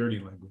speak security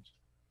language.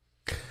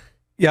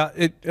 Yeah,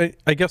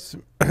 I guess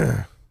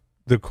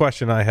the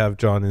question I have,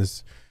 John,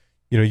 is,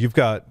 you've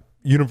got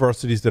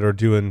universities that are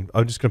doing,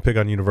 I'm just going to pick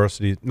on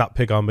universities, not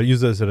pick on, but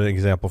use this as an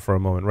example for a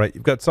moment, right?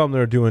 You've got some that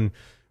are doing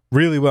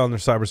really well in their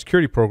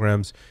cybersecurity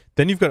programs.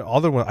 Then you've got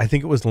other one, I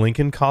think it was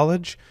Lincoln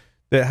College,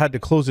 that had to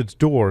close its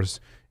doors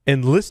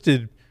and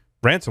listed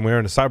ransomware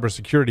in a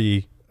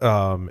cybersecurity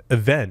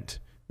event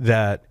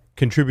that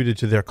contributed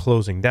to their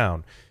closing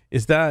down.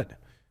 Is that,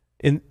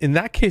 in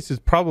that case,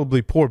 it's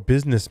probably poor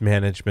business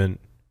management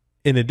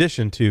in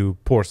addition to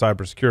poor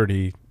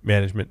cybersecurity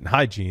management and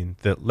hygiene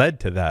that led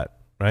to that,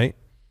 right?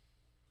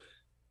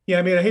 Yeah,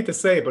 I mean, I hate to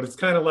say it, but it's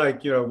kind of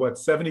like,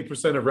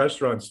 70% of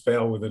restaurants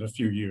fail within a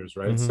few years,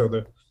 right? So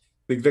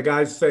the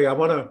guys say, I'm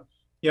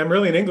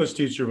really an English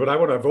teacher, but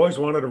I've always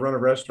wanted to run a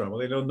restaurant. Well,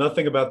 they know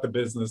nothing about the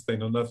business. They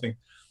know nothing.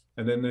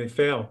 And then they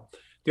fail.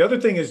 The other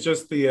thing is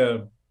just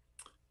the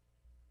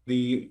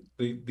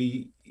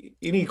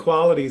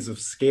inequalities of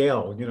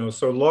scale,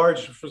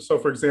 So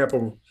for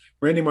example,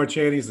 Randy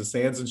Marchani is the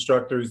SANS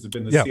instructor. He's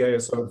been the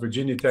CISO of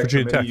Virginia Tech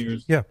for many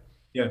years. Yeah.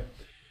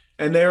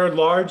 And they're a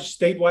large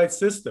statewide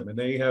system, and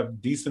they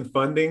have decent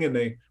funding.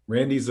 And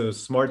Randy's a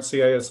smart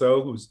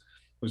CISO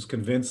who's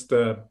convinced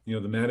the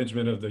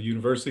management of the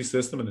university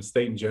system and the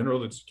state in general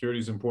that security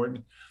is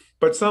important.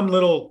 But some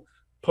little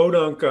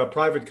podunk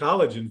private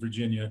college in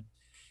Virginia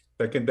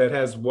that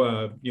has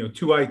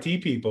 2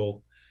 IT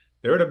people,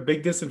 they're at a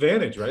big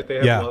disadvantage, right?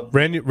 They have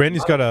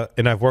Randy's got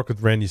and I've worked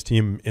with Randy's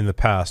team in the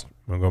past.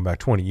 I'm going back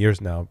 20 years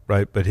now,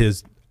 right? But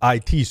his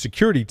IT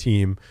security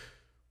team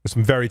with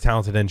some very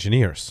talented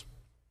engineers.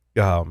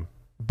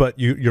 But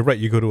you're right.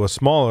 You go to a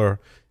smaller,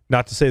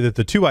 not to say that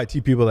the 2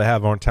 IT people they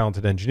have aren't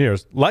talented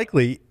engineers.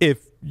 Likely,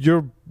 if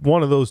you're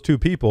one of those 2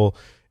 people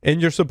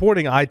and you're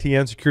supporting IT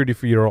and security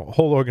for your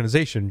whole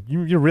organization,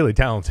 you're really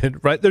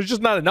talented, right? There's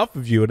just not enough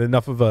of you and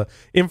enough of a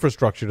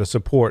infrastructure to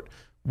support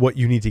what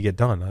you need to get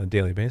done on a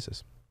daily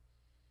basis.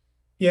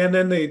 Yeah, and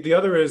then the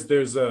other is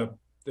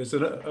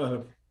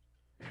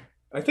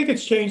I think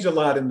it's changed a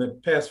lot in the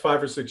past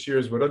 5 or 6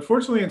 years, but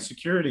unfortunately in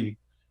security,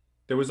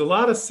 there was a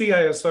lot of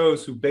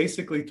CISOs who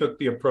basically took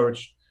the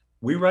approach,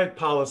 we write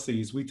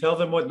policies, we tell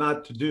them what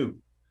not to do.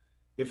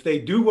 If they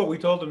do what we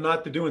told them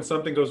not to do and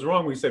something goes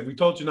wrong, we said, we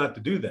told you not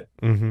to do that.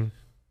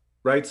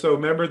 Right? So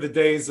remember the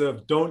days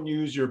of don't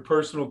use your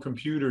personal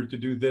computer to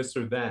do this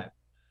or that.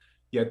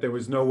 Yet there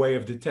was no way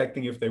of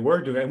detecting if they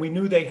were doing it. And we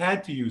knew they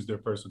had to use their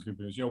personal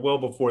computers, well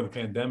before the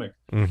pandemic.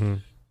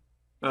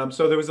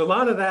 So there was a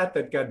lot of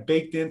that got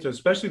baked into,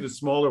 especially the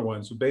smaller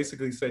ones who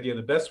basically said,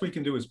 the best we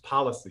can do is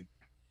policy.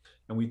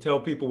 And we tell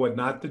people what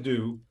not to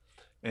do.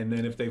 And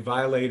then if they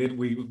violated,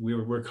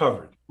 we're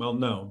covered. Well,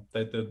 no,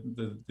 that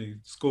the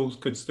schools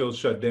could still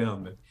shut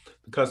down.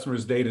 The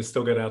customer's data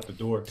still got out the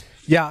door.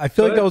 Yeah, I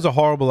feel like that was a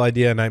horrible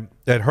idea. And I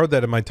had heard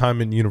that in my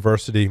time in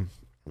university.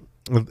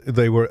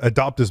 They were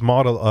adopt this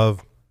model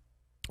of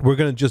we're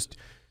going to just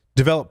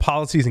develop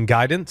policies and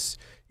guidance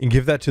and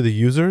give that to the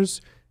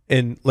users.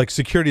 And like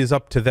security is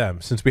up to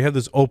them. Since we have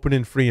this open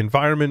and free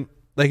environment,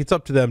 like it's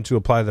up to them to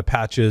apply the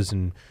patches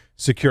and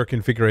secure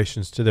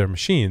configurations to their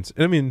machines.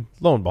 And I mean,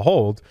 lo and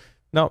behold,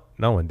 no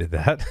one did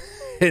that.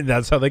 And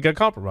that's how they got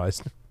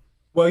compromised.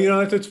 Well,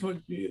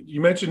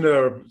 you mentioned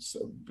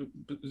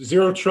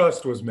zero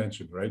trust was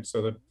mentioned, right?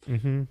 So the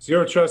Hmm.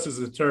 zero trust is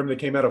a term that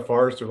came out of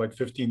Forrester like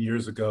 15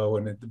 years ago,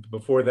 and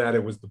before that,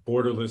 it was the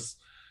borderless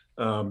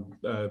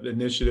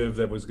initiative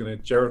that was going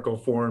to Jericho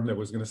Forum that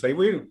was going to say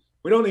we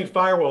don't need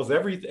firewalls.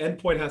 Every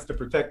endpoint has to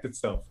protect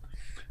itself.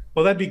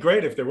 Well, that'd be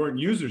great if there weren't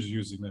users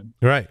using them.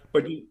 Right.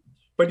 But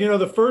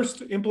the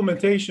first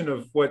implementation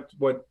of what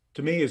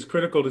to me is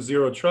critical to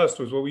zero trust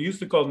was what we used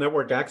to call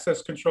network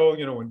access control.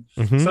 When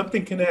Hmm.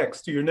 something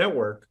connects to your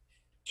network,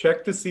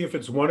 check to see if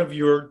it's one of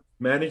your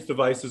managed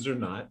devices or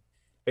not.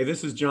 Hey,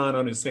 this is John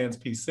on his Sans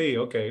PC.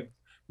 Okay,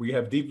 we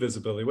have deep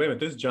visibility. Wait a minute,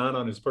 this is John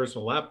on his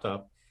personal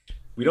laptop.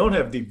 We don't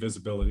have deep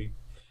visibility,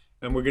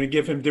 and we're going to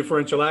give him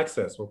differential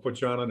access. We'll put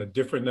John on a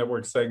different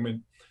network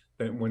segment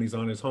than when he's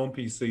on his home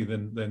PC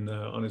than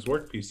on his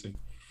work PC.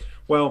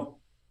 Well,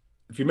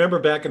 if you remember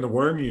back in the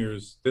worm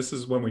years, this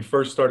is when we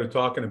first started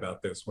talking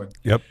about this.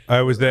 Yep,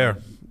 I was there.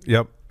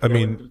 Yep. I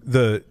mean,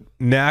 the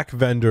NAC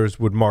vendors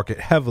would market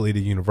heavily to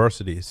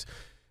universities,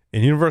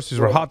 and universities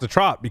were hot to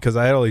trot because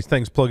I had all these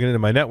things plugging into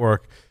my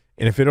network,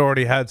 and if it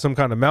already had some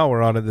kind of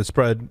malware on it that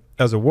spread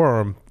as a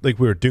worm, like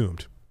we were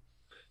doomed.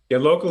 Yeah,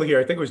 locally here,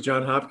 I think it was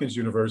Johns Hopkins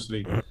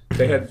University.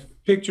 They had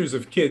pictures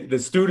of kids. The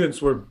students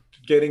were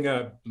getting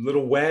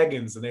little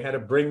wagons, and they had to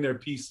bring their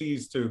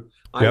PCs to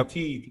IT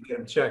to get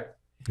them checked.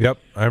 Yep,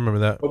 I remember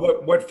that.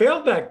 But what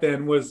failed back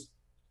then was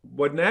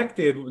what NAC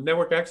did,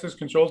 Network Access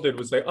Control did,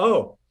 was say,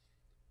 "Oh,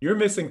 you're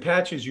missing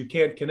patches. You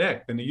can't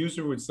connect." And the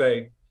user would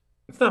say,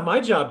 "It's not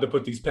my job to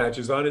put these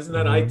patches on. Isn't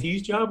that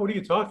IT's job? What are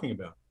you talking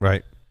about?"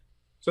 Right.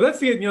 So that's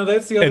the other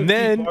key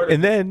part.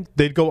 And then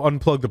they'd go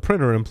unplug the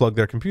printer and plug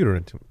their computer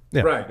into it.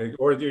 Yeah. Right.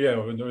 Or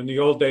in the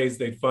old days,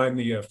 they'd find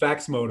the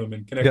fax modem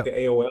and connect to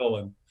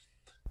AOL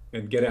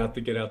and get out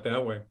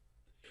that way.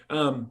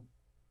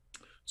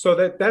 So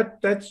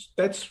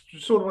that's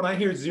sort of when I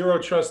hear zero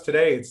trust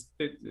today.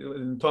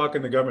 In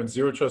talking to government,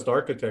 zero trust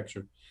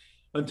architecture.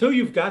 Until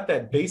you've got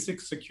that basic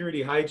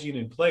security hygiene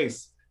in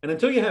place, and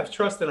until you have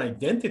trust in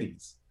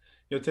identities,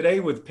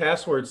 today with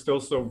passwords still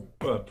so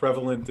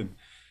prevalent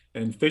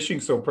and phishing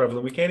so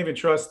prevalent, we can't even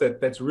trust that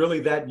that's really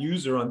that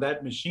user on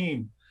that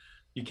machine.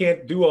 You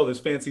can't do all this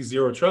fancy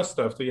zero trust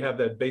stuff till you have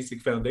that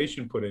basic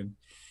foundation put in.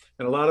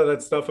 And a lot of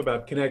that stuff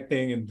about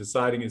connecting and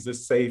deciding, is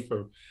this safe,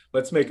 or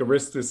let's make a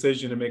risk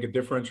decision and make a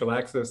differential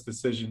access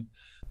decision.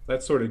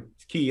 That's sort of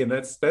key. And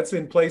that's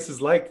in places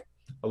like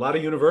a lot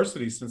of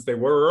universities, since they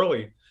were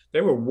early,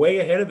 they were way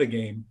ahead of the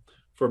game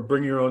for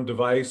bring your own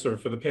device, or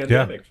for the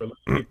pandemic, for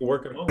people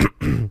working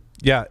home.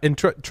 Yeah. And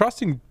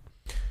trusting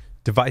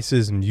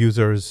devices and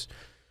users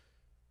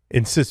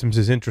in systems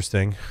is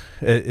interesting.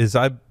 As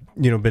I've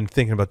been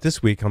thinking about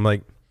this week, I'm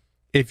like,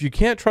 if you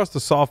can't trust the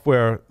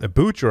software that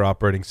boots your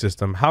operating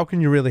system, how can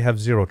you really have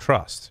zero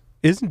trust?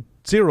 Isn't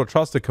zero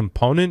trust a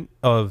component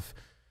of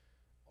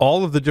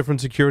all of the different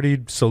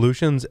security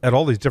solutions at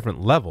all these different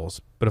levels?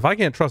 But if I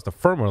can't trust the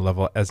firmware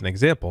level, as an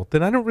example,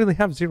 then I don't really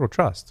have zero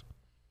trust.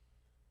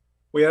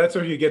 Well, yeah, that's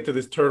where you get to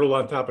this turtle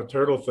on top of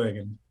turtle thing.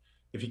 And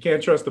if you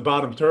can't trust the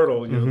bottom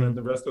turtle, then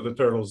the rest of the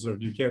turtles, or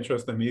you can't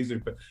trust them either.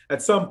 But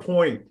at some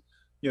point,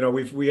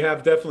 we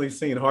have definitely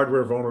seen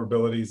hardware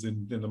vulnerabilities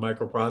in the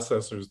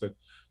microprocessors that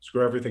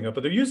screw everything up,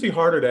 but they're usually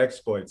harder to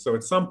exploit. So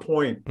at some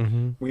point,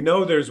 we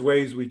know there's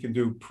ways we can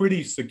do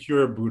pretty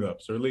secure boot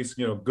ups, or at least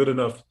good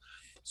enough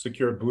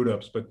secure boot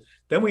ups. But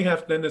then we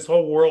have this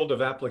whole world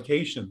of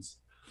applications.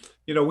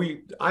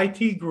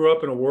 IT grew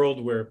up in a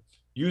world where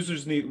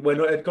users when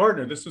at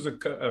Gartner, this was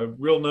a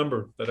real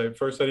number that at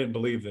first I didn't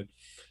believe, that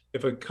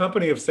if a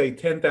company of say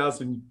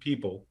 10,000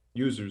 people,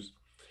 users,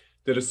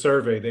 did a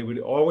survey, they would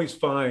always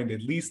find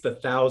at least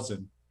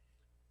 1,000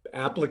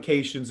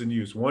 applications in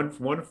use,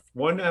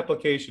 one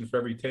application for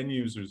every 10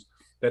 users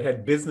that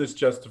had business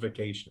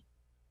justification.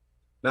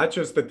 Not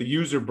just that the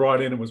user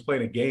brought in and was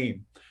playing a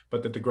game,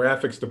 but that the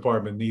graphics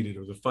department needed,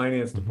 or the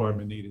finance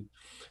department needed.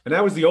 And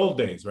that was the old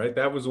days, right?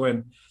 That was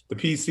when the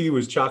PC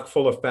was chock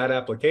full of fat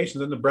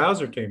applications, and the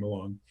browser came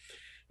along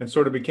and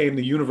sort of became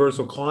the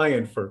universal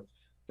client for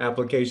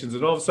applications.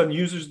 And all of a sudden,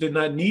 users did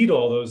not need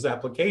all those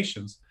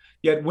applications,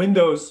 yet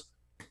Windows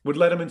would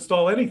let them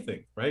install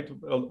anything, right?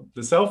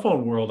 The cell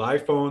phone world,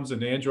 iPhones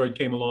and Android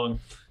came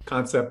along,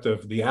 concept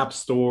of the App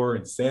Store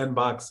and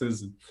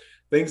sandboxes and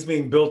things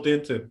being built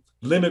in to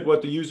limit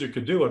what the user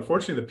could do.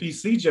 Unfortunately, the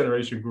PC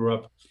generation grew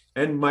up,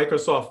 and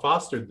Microsoft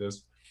fostered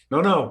this.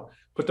 No,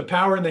 put the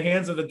power in the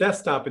hands of the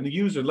desktop and the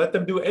user, let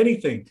them do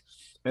anything.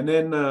 And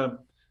then,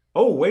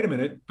 oh, wait a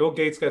minute, Bill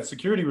Gates got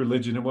security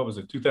religion in, what was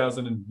it,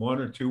 2001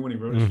 or 2 when he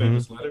wrote his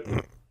famous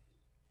letter?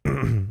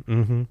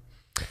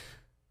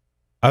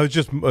 I was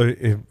just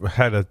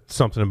had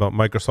something about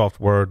Microsoft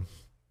Word.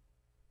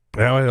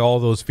 Now I had all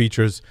those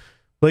features.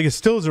 Like, it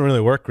still doesn't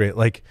really work great.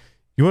 Like,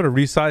 you want to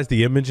resize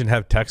the image and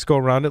have text go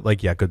around it?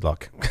 Like, yeah, good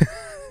luck.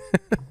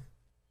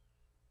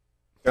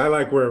 I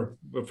like where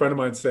a friend of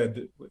mine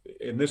said,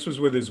 and this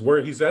was with his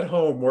work, he's at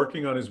home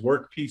working on his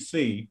work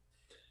PC,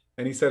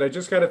 and he said, I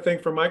just got a thing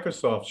for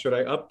Microsoft. Should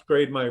I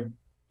upgrade my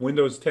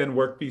Windows 10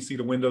 work PC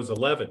to Windows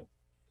 11?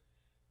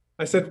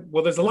 I said,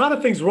 well, there's a lot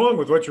of things wrong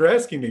with what you're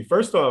asking me.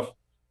 First off,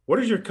 what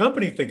does your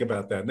company think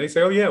about that? And they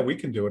say, oh, yeah, we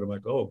can do it. I'm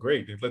like, oh,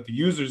 great. They let the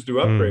users do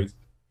upgrades.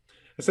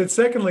 I said,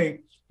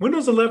 secondly,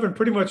 Windows 11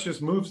 pretty much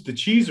just moves the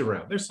cheese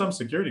around. There's some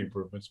security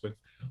improvements, but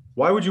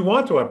why would you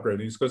want to upgrade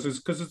these? Because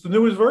it's the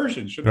newest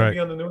version. Shouldn't it be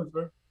on the newest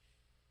version?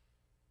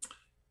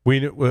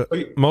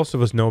 Most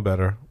of us know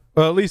better.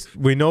 Well, at least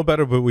we know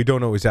better, but we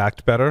don't always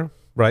act better.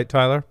 Right,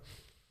 Tyler?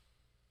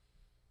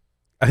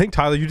 I think,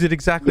 Tyler, you did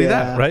exactly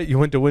that, right? You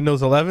went to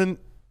Windows 11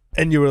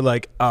 and you were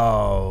like,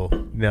 oh,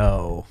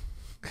 no.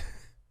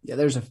 Yeah,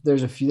 there's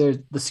a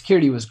few. The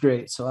security was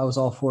great, so I was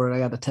all for it. I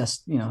got to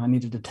test, I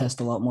needed to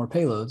test a lot more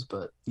payloads,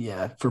 but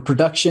yeah, for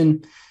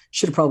production,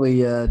 should have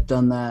probably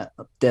done that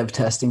dev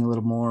testing a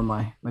little more.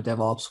 My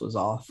DevOps was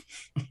off.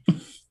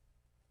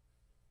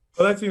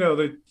 Well, that's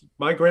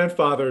my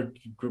grandfather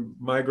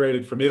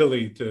migrated from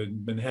Italy to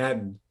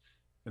Manhattan,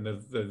 and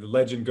the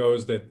legend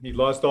goes that he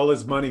lost all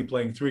his money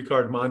playing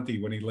three-card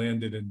Monte when he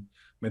landed in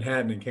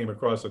Manhattan and came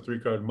across a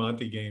three-card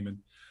Monte game, and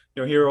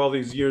here all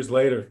these years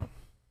later.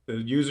 The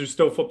users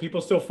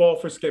people still fall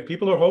for scam.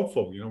 People are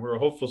hopeful. We're a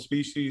hopeful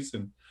species,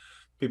 and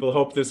people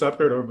hope this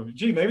upgrade. Or,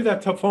 gee, maybe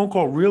that phone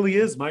call really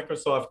is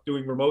Microsoft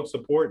doing remote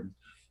support.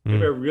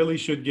 Maybe I really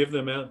should give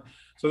them out.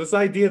 So this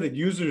idea that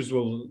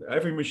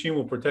every machine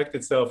will protect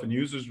itself, and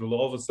users will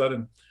all of a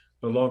sudden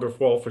no longer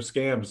fall for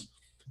scams.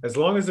 As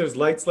long as there's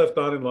lights left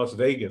on in Las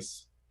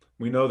Vegas,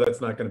 we know that's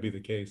not going to be the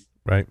case.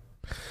 Right,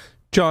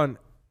 John.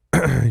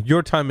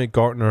 Your time at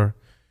Gartner,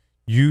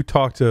 you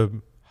talked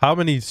to. How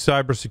many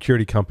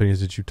cybersecurity companies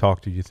did you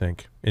talk to, you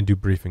think, and do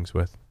briefings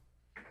with?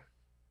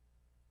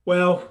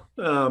 Well,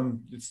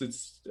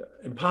 it's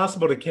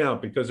impossible to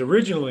count because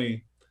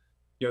originally,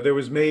 there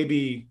was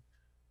maybe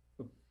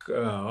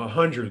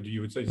 100. You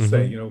would say,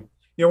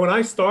 when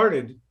I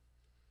started,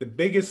 the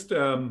biggest,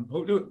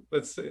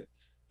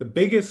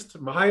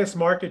 highest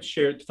market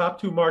share,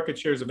 top 2 market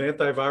shares of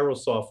antiviral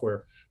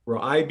software were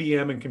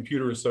IBM and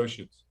Computer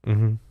Associates.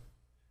 Mm-hmm.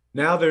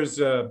 Now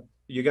there's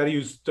you got to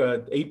use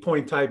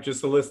 8-point type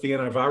just to list the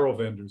antiviral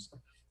vendors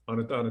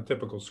on a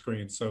typical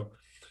screen. So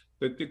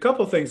a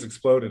couple of things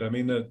exploded. I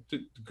mean, the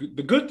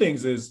good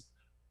things is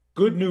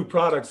good new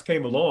products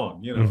came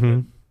along,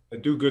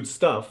 that do good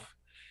stuff.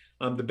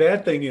 The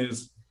bad thing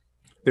is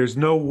there's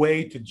no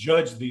way to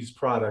judge these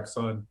products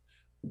on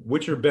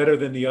which are better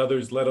than the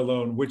others, let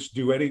alone which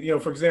do any,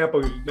 for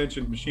example, you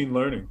mentioned machine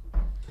learning.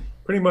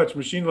 Pretty much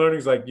machine learning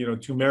is like,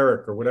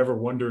 turmeric or whatever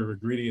wonder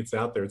ingredients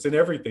out there. It's in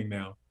everything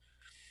now.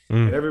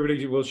 And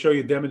everybody will show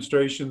you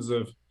demonstrations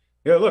of,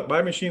 look,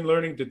 my machine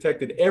learning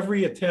detected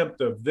every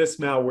attempt of this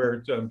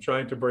malware I'm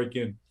trying to break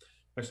in.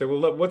 I say, well,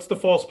 look, what's the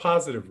false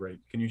positive rate?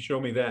 Can you show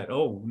me that?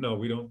 Oh, no,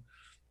 we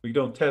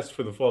don't test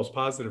for the false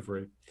positive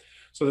rate.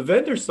 So the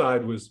vendor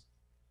side was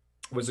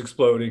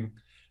exploding,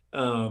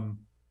 and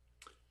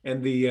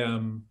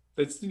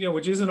that's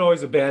which isn't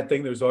always a bad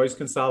thing. There's always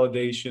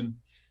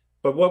consolidation,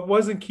 but what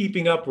wasn't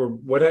keeping up were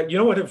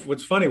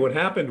what's funny. What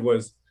happened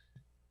was.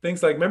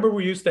 Things like, remember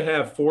we used to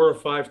have 4 or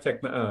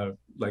 5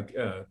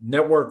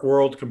 Network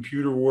World,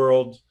 Computer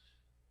World,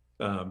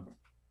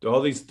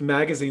 all these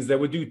magazines that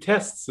would do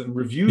tests and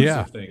reviews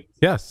of things.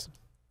 Yes.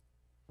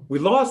 We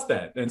lost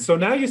that. And so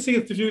now you see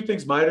a few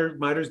things.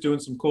 MITRE's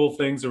doing some cool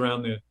things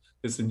around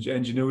this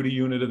Ingenuity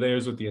unit of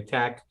theirs with the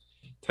attack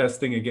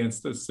testing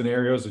against the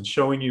scenarios and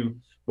showing you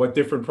what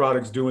different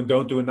products do and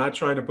don't do and not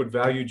trying to put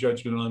value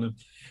judgment on them.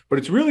 But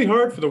it's really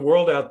hard for the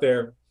world out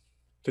there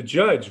to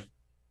judge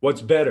what's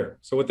better.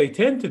 So what they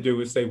tend to do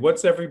is say,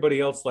 what's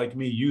everybody else like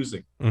me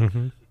using?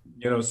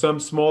 Mm-hmm. Some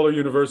smaller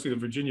university, the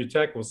Virginia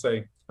Tech, will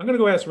say, I'm going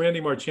to go ask Randy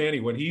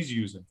Marchani what he's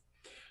using.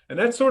 And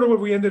that's sort of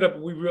what we ended up,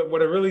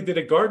 what I really did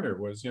at Gartner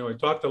was, I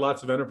talked to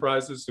lots of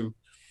enterprises who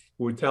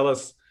would tell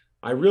us,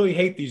 I really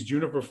hate these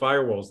Juniper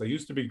firewalls. They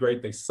used to be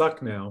great. They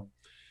suck now.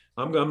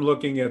 I'm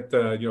looking at,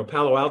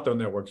 Palo Alto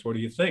networks. What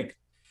do you think?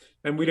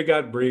 And we'd have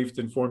got briefed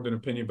and formed an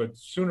opinion, but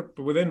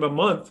within a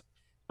month,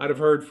 I'd have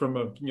heard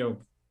from,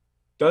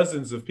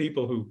 dozens of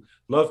people who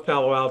love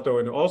Palo Alto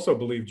and also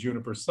believe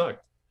Juniper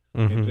sucked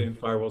in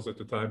firewalls at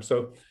the time.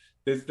 So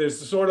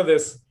there's sort of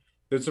this,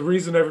 there's a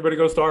reason everybody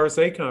goes to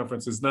RSA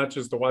conferences, not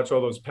just to watch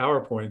all those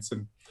PowerPoints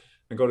and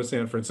go to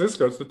San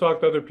Francisco. It's to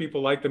talk to other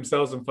people like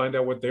themselves and find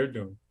out what they're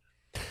doing.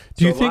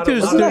 Do you think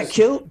doesn't that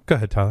kill? Go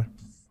ahead, Tyler.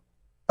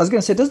 I was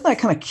going to say, doesn't that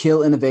kind of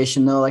kill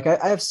innovation though? Like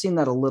I have seen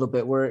that a little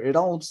bit where it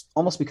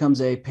almost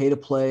becomes a pay to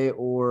play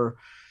or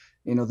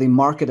the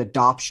market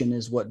adoption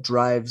is what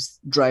drives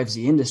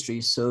the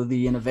industry. So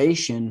the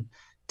innovation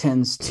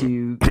tends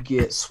to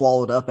get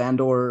swallowed up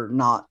and or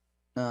not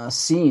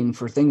seen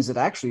for things that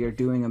actually are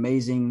doing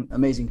amazing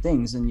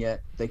things, and yet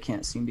they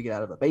can't seem to get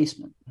out of the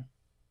basement.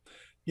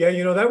 Yeah,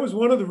 that was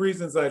one of the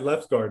reasons I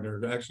left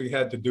Gartner. It actually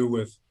had to do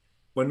with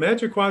when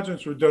Magic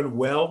Quadrants were done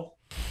well,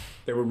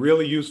 they were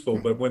really useful.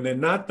 But when they're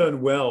not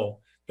done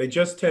well, they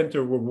just tend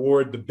to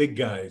reward the big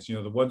guys,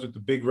 the ones with the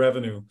big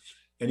revenue.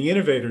 And the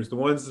innovators, the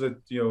ones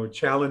that,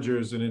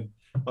 challengers and in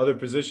other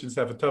positions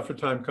have a tougher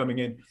time coming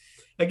in.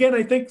 Again,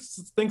 I think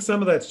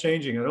some of that's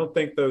changing. I don't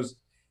think those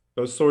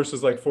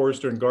sources like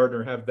Forrester and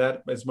Gartner have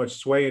that as much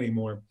sway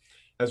anymore.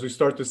 as we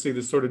start to see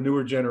this sort of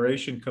newer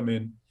generation come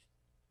in,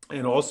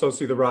 and also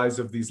see the rise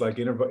of these like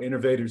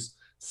innovators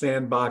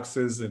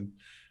sandboxes and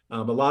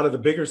a lot of the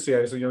bigger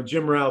CISO.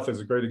 Jim Routh is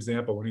a great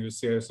example when he was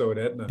CISO at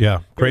Aetna. Yeah,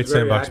 great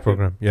sandbox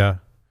program. Yeah.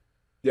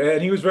 Yeah,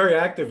 and he was very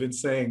active in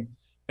saying,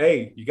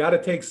 hey, you got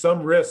to take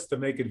some risks to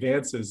make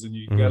advances, and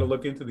you got to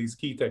look into these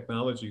key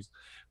technologies.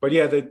 But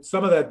yeah,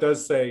 some of that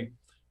does say,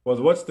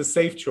 well, what's the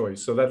safe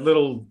choice? So that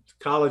little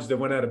college that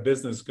went out of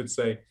business could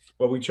say,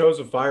 well, we chose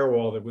a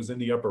firewall that was in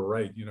the upper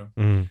right,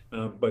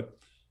 but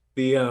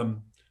the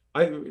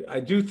I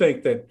do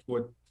think that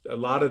what a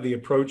lot of the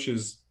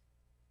approaches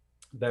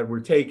that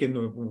were taken,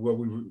 what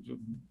we were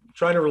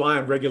trying to rely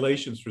on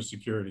regulations for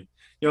security,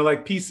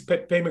 like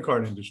payment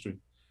card industry.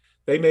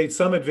 They made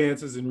some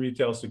advances in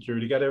retail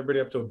security, got everybody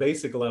up to a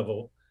basic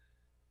level,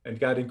 and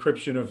got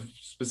encryption of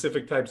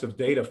specific types of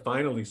data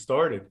finally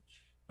started.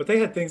 But they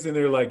had things in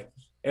there like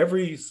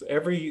every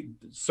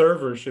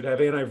server should have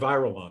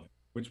antiviral on it,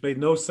 which made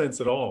no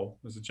sense at all.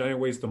 It was a giant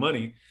waste of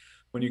money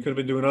when you could have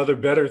been doing other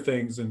better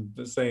things and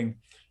saying,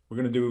 we're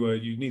going to do,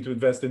 you need to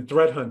invest in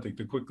threat hunting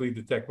to quickly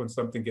detect when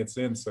something gets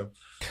in. So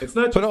it's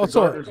not just but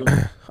also,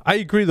 I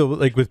agree though,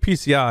 like with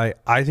PCI,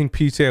 I think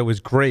PCI was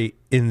great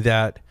in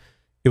that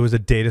it was a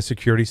data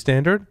security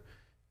standard,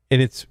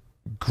 and its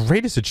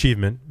greatest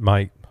achievement,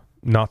 my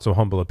not so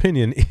humble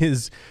opinion,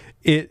 is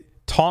it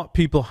taught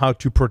people how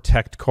to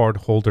protect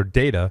cardholder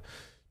data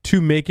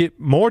to make it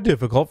more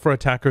difficult for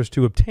attackers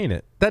to obtain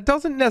it. That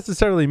doesn't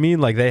necessarily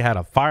mean like they had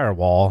a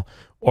firewall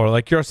or,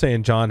 like you're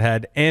saying, John,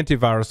 had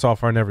antivirus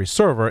software on every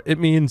server. It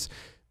means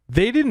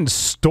they didn't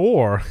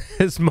store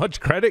as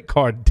much credit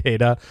card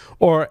data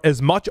or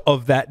as much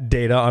of that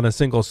data on a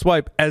single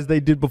swipe as they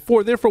did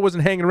before. Therefore, it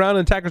wasn't hanging around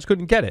and attackers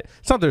couldn't get it.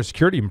 It's not their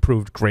security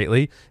improved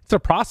greatly. It's their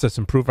process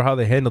improved for how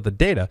they handle the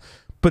data.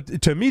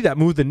 But to me, that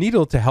moved the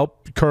needle to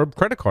help curb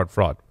credit card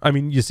fraud. I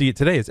mean, you see it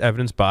today. It's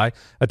evidenced by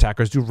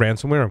attackers do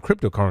ransomware and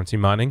cryptocurrency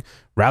mining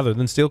rather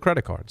than steal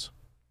credit cards.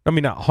 I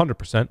mean, not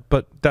 100%,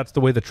 but that's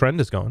the way the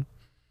trend is going.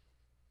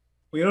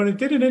 Well, and it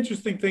did an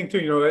interesting thing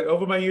too.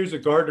 Over my years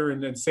at Gardner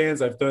and Sands,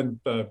 I've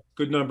done a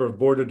good number of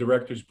board of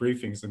directors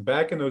briefings. And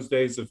back in those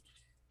days of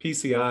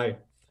PCI,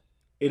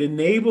 it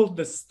enabled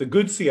the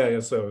good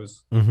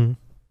CISOs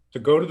to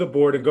go to the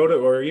board and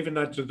or even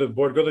not to the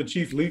board, go to the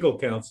chief legal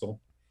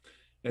counsel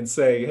and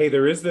say, hey,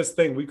 there is this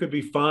thing, we could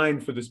be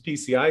fined for this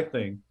PCI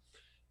thing.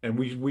 And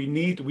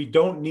we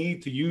don't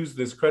need to use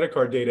this credit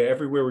card data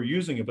everywhere we're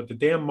using it. But the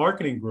damn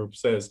marketing group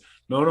says,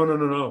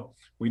 no.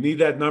 We need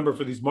that number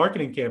for these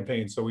marketing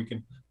campaigns so we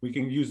can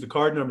use the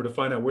card number to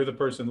find out where the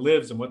person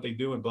lives and what they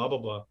do and blah, blah,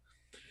 blah.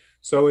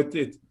 So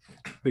the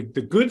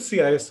good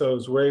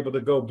CISOs were able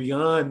to go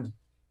beyond,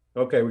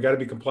 okay, we got to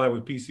be compliant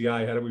with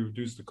PCI. How do we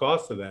reduce the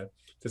cost of that?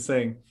 To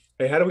saying,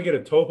 hey, how do we get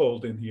a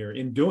toehold in here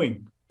in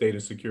doing data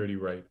security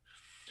right?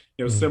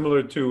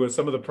 Similar to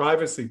some of the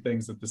privacy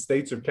things that the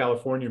states of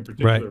California in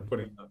particular are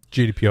putting up.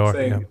 GDPR,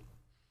 saying,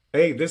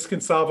 hey, this can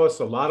solve us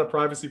a lot of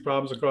privacy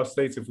problems across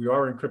states if we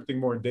are encrypting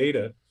more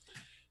data.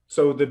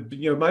 So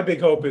my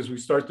big hope is we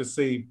start to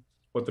see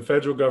what the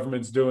federal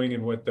government's doing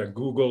and what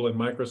Google and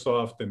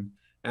Microsoft and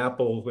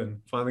Apple and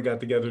finally got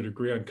together to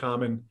agree on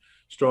common,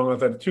 strong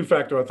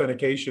two-factor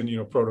authentication,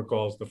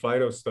 protocols, the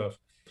FIDO stuff.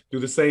 Do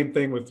the same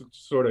thing with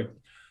sort of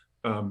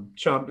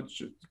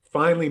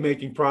finally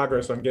making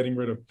progress on getting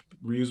rid of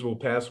reusable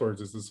passwords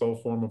as the sole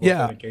form of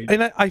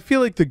authentication. And I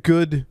feel like the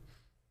good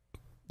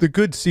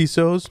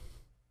CISOs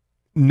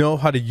know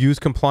how to use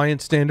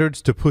compliance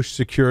standards to push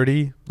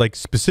security, like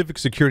specific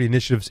security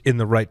initiatives in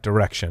the right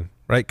direction,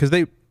 right? Because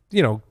they,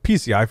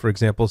 PCI, for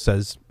example,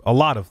 says a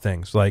lot of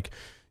things like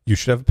you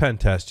should have a pen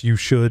test. You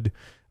should,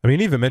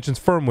 it even mentions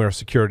firmware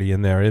security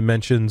in there. It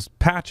mentions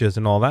patches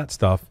and all that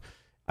stuff.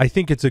 I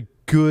think it's a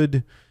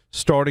good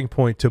starting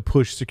point to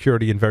push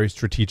security in very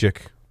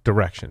strategic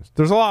directions.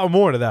 There's a lot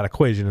more to that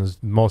equation, as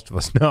most of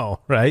us know,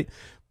 right?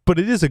 But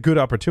it is a good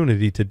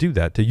opportunity to do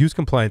that, to use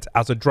compliance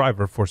as a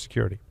driver for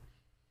security.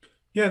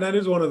 Yeah, and that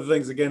is one of the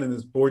things, again, in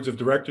this boards of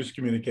directors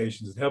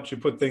communications. It helps you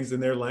put things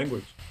in their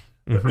language.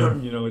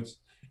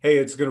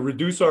 It's going to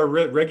reduce our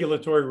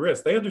regulatory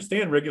risk. They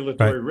understand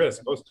regulatory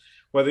risk.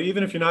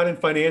 Even if you're not in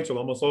financial,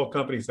 almost all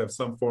companies have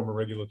some form of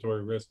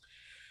regulatory risk.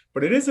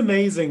 But it is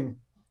amazing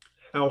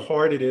how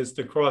hard it is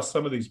to cross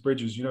some of these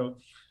bridges.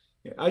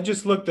 I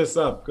just looked this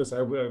up because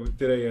I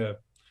did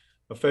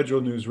a Federal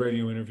News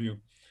radio interview.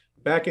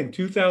 Back in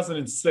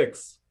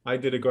 2006, I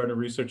did a Gardner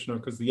Research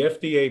Note because the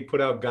FDA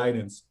put out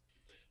guidance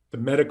to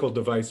medical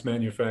device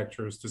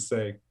manufacturers to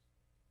say,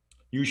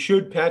 you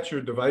should patch your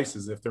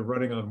devices if they're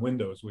running on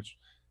Windows, which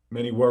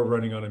many were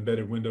running on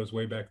embedded Windows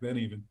way back then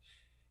even.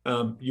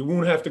 You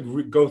won't have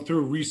to go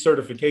through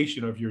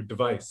recertification of your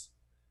device.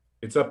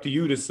 It's up to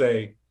you to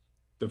say,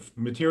 the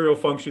material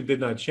function did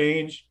not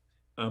change,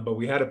 but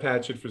we had to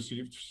patch it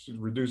to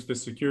reduce the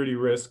security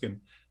risk,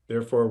 and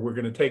therefore we're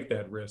going to take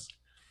that risk.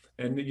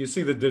 And you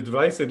see the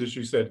device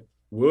industry said,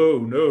 whoa,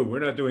 no, we're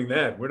not doing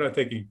that. We're not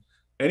taking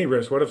any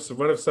risk. What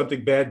if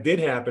something bad did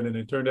happen and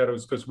it turned out it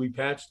was because we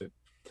patched it?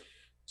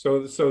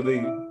 So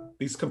the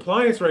these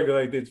compliance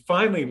regulators,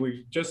 finally,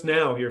 we just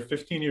now here,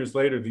 15 years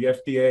later, the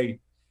FDA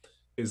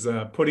is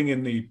putting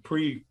in the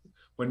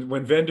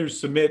when vendors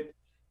submit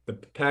the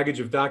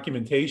package of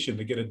documentation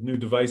to get a new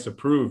device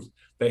approved,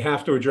 they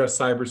have to address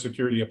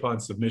cybersecurity upon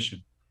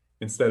submission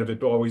instead of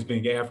it always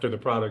being after the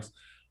product's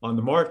on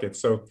the market.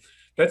 So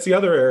that's the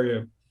other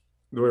area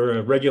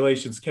where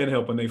regulations can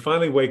help when they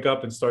finally wake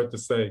up and start to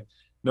say,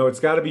 no, it's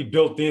got to be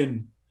built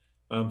in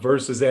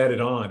versus added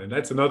on. And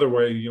that's another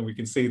way, we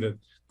can see that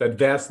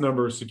vast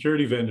number of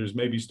security vendors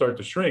maybe start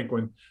to shrink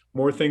when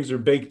more things are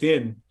baked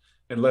in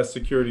and less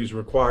security is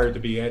required to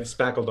be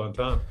spackled on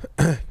top.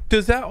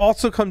 Does that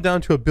also come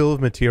down to a bill of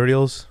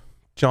materials,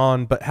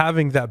 John? But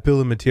having that bill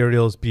of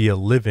materials be a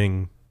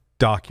living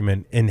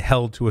document and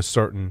held to a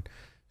certain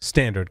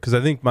standard? Because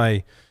I think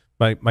my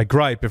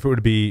gripe, if it were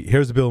to be,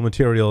 here's the bill of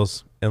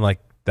materials and like,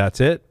 that's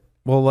it.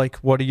 Well, like,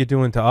 what are you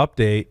doing to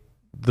update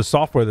the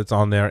software that's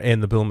on there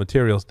and the bill of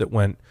materials that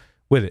went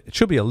with it? It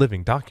should be a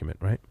living document,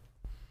 right?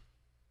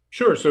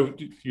 Sure. So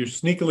you're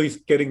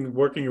sneakily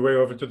working your way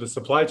over to the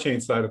supply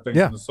chain side of things,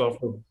 and the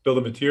software bill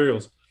of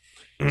materials.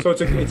 So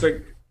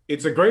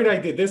it's a great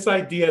idea. This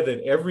idea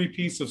that every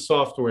piece of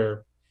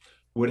software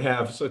would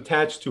have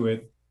attached to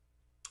it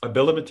a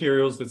bill of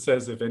materials that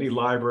says if any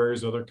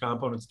libraries, other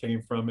components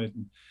came from it,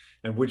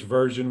 and which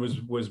version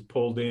was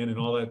pulled in, and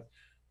all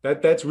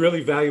that's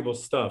really valuable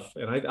stuff.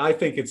 And I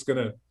think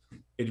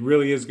it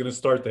really is gonna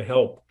start to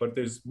help. But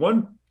there's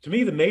to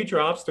me, the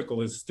major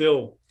obstacle is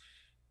still.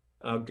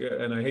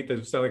 And I hate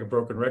to sound like a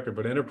broken record,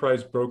 but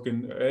enterprise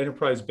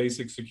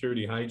basic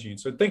security hygiene.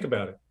 So think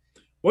about it.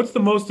 What's the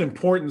most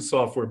important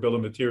software bill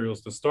of materials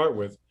to start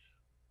with?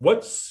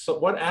 What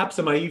apps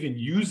am I even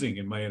using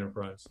in my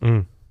enterprise?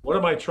 What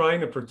am I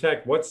trying to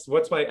protect?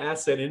 What's my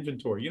asset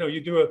inventory?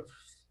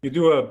 You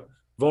do a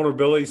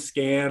vulnerability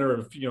scan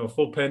or a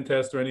full pen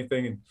test or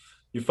anything, and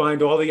you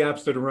find all the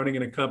apps that are running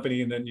in a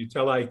company, and then you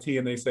tell IT,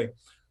 and they say,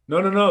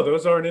 no,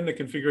 those aren't in the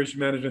configuration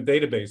management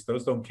database.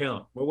 Those don't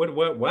count.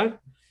 Well,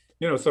 what?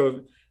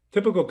 So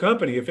typical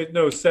company, if it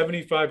knows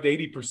 75 to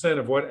 80%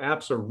 of what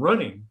apps are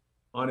running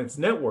on its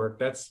network,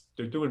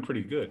 they're doing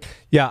pretty good.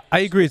 Yeah, I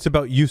agree. It's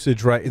about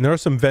usage, right? And there are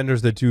some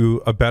vendors that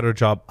do a better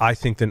job, I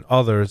think, than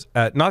others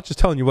at not just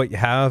telling you what you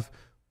have,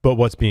 but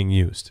what's being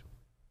used.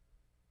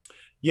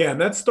 Yeah, and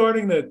that's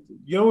starting the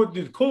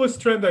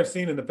coolest trend I've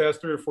seen in the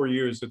past 3 or 4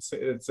 years,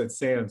 it's at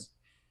SANS,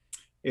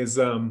 is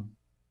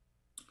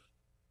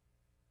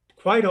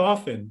quite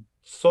often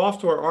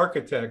software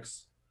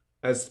architects,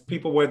 as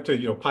people went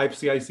to pipe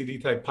CI/CD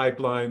type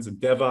pipelines and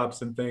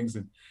DevOps and things,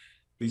 and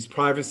these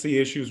privacy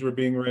issues were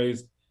being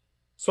raised,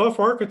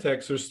 software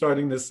architects are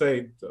starting to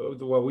say,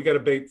 well, we got to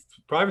bake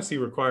privacy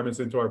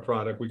requirements into our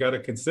product. We got to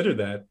consider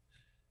that.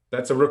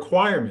 That's a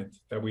requirement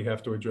that we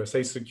have to address.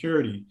 Hey,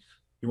 security,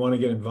 you want to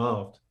get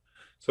involved.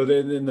 So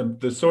then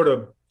the sort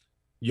of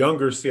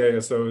younger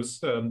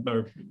CISOs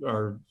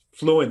are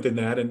fluent in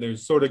that, and they're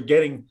sort of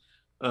getting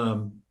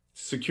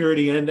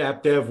security and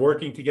app dev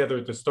working together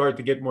at the start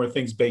to get more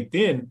things baked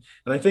in.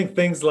 And I think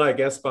things like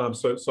SBOM,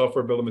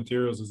 software bill of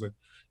materials,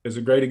 is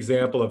a great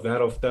example of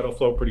that'll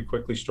flow pretty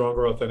quickly.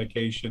 Stronger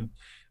authentication,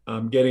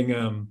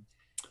 getting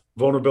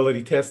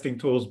vulnerability testing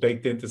tools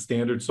baked into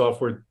standard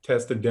software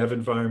test and dev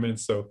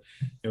environments. So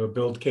a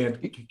build can't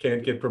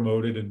get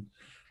promoted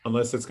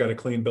unless it's got a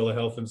clean bill of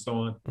health and so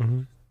on.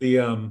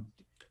 Mm-hmm.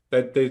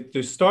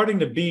 There's starting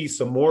to be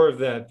some more of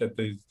that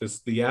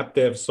the app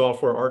dev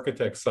software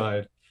architect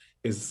side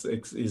is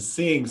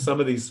seeing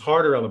some of these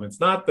harder elements,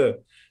 not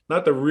the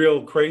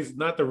real crazy,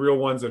 not the real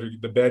ones that are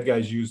the bad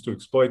guys use to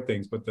exploit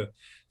things, but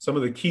some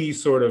of the key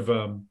sort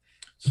of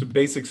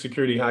basic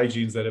security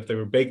hygienes that if they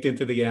were baked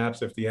into the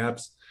apps, if the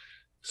apps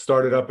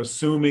started up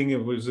assuming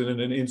it was in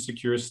an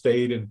insecure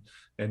state and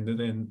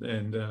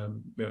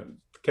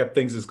kept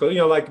things as close,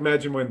 like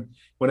imagine when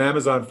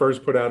Amazon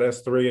first put out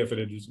S3, if it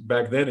had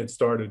back then it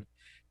started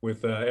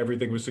with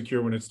everything was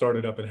secure when it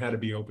started up and had to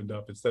be opened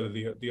up instead of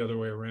the other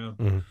way around.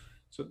 Mm-hmm.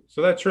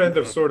 So that trend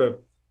of sort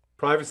of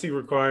privacy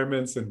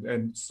requirements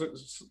and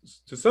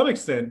to some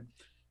extent,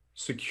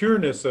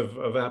 secureness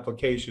of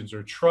applications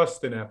or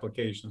trust in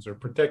applications or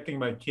protecting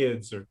my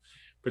kids or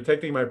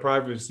protecting my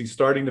privacy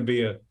starting to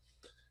be a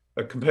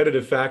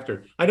competitive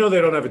factor. I know they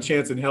don't have a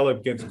chance in hell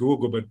against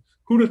Google, but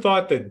who'd have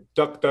thought that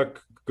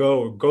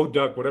DuckDuckGo,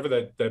 GoDuck, whatever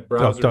that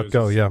browser is.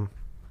 DuckDuckGo, yeah.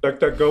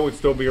 DuckDuckGo would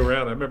still be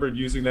around. I remember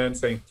using that and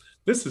saying,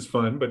 this is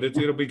fun, but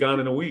it'll be gone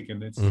in a week,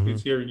 and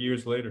it's here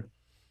years later.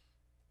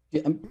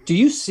 Do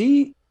you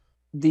see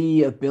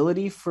the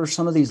ability for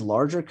some of these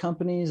larger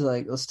companies,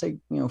 like let's take,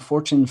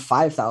 Fortune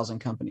 5,000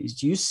 companies,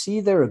 do you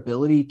see their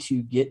ability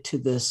to get to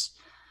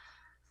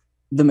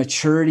the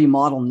maturity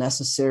model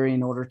necessary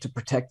in order to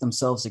protect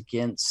themselves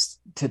against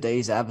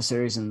today's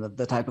adversaries and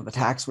the type of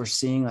attacks we're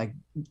seeing? Like,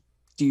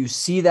 do you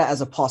see that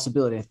as a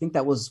possibility? I think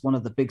that was one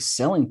of the big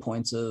selling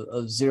points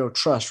of zero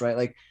trust, right?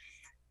 Like,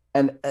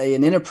 an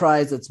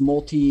enterprise that's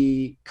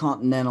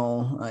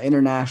multi-continental,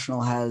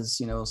 international, has,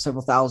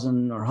 several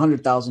thousand or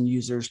 100,000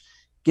 users,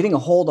 getting a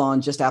hold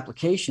on just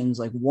applications,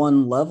 like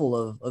one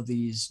level of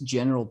these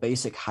general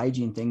basic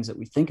hygiene things that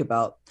we think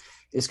about,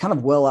 is kind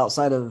of well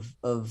outside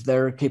of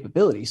their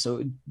capability.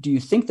 So do you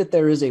think that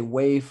there is a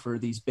way for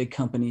these big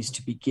companies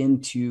to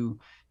begin to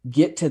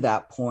get to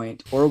that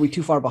point, or are we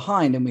too far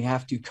behind and we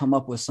have to come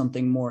up with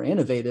something more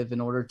innovative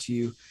in order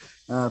to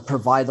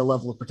provide the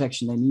level of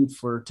protection they need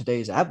for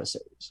today's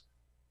adversaries?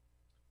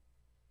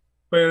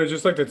 Well, it's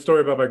just like that story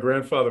about my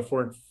grandfather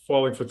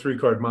falling for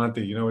three-card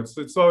Monte. You know,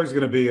 it's always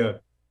going to be a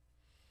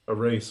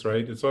race,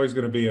 right? It's always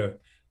going to be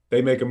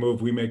they make a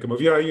move, we make a move.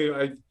 Yeah,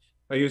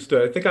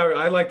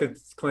 I like to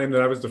claim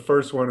that I was the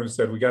first one who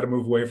said we got to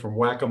move away from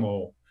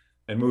whack-a-mole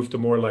and move to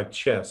more like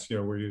chess, you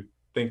know, where you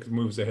think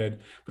moves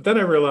ahead. But then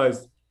I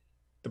realized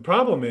the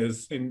problem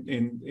is in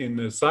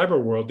the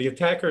cyber world, the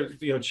attacker,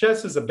 you know,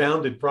 chess is a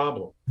bounded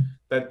problem.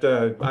 That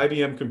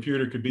IBM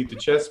computer could beat the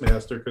chess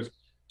master because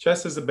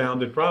chess is a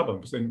bounded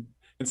problem. And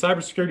in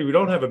cybersecurity, we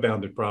don't have a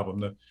bounded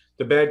problem.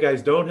 The bad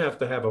guys don't have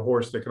to have a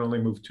horse that can only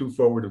move 2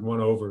 forward and 1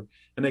 over,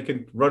 and they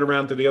can run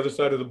around to the other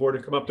side of the board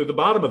and come up to the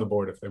bottom of the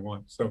board if they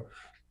want. So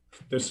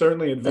there's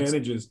certainly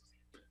advantages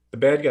the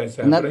bad guys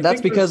have. And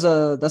that's because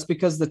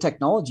the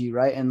technology,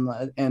 right?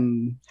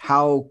 And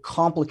how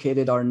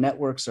complicated our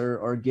networks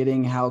are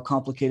getting, how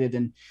complicated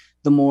and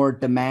the more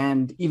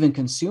demand even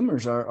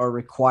consumers are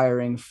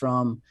requiring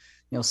from,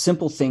 you know,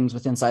 simple things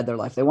within inside their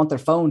life. They want their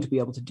phone to be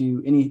able to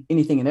do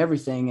anything and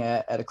everything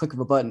at a click of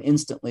a button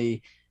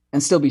instantly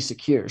and still be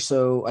secure.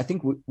 So I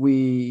think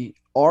we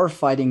are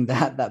fighting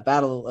that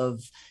battle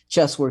of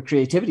chess where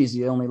creativity is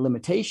the only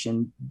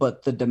limitation,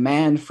 but the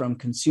demand from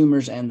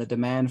consumers and the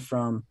demand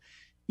from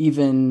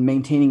even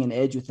maintaining an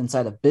edge within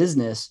inside a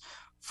business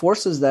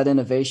forces that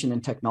innovation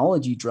and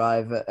technology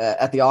drive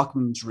at the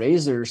Occam's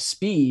razor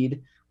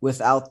speed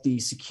without the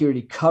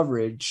security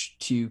coverage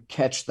to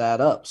catch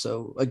that up.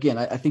 So again,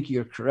 I think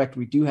you're correct.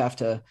 We do have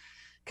to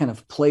kind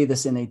of play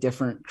this in a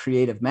different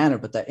creative manner,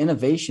 but that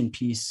innovation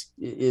piece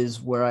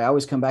is where I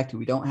always come back to.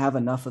 We don't have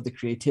enough of the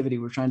creativity.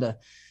 We're trying to,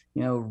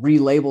 you know,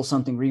 relabel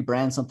something,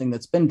 rebrand something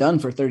that's been done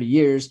for 30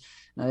 years,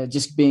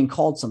 just being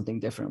called something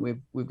different.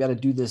 We've got to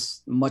do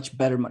this much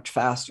better, much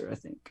faster, I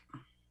think.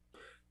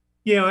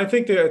 Yeah, I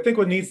think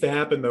what needs to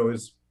happen though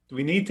is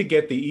we need to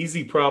get the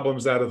easy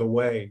problems out of the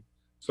way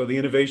so the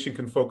innovation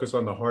can focus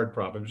on the hard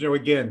problems. You know,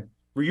 again,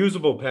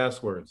 reusable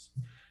passwords.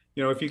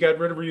 You know, if you got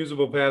rid of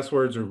reusable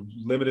passwords or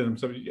limited them,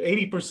 so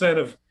 80%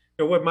 of,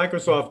 you know, what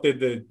Microsoft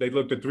did, they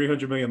looked at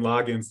 300 million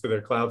logins to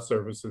their cloud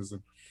services,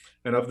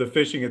 and of the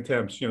phishing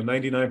attempts, you know,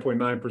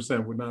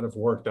 99.9% would not have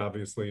worked,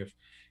 obviously,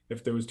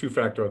 if there was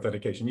two-factor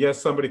authentication. Yes,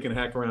 somebody can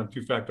hack around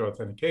two-factor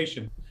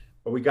authentication,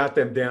 but we got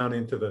them down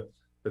into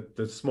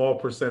the small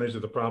percentage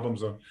of the problem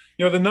zone.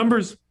 You know, the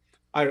numbers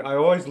I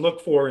always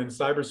look for in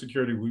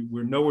cybersecurity,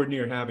 we're nowhere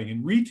near having.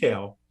 In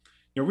retail,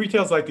 you know,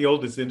 retail's like the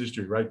oldest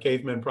industry, right?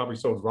 Cavemen probably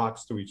sold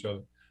rocks to each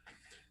other.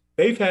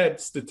 They've had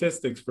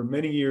statistics for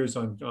many years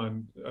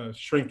on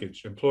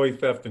shrinkage, employee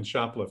theft, and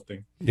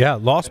shoplifting. Yeah,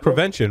 loss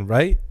prevention,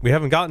 right? We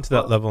haven't gotten to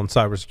that level in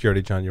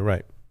cybersecurity, John. You're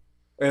right.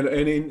 And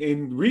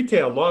in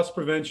retail, loss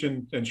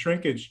prevention and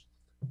shrinkage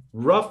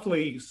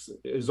roughly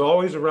is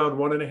always around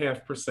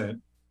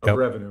 1.5% of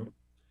revenue.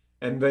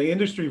 And the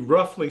industry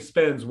roughly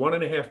spends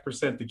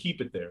 1.5% to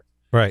keep it there.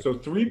 Right. So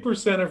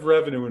 3% of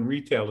revenue in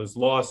retail is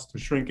lost to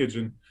shrinkage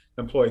and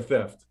employee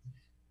theft.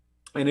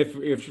 And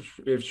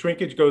if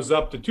shrinkage goes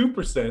up to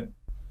 2%,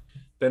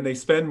 then they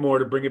spend more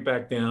to bring it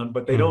back down.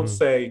 But they don't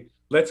say,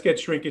 let's get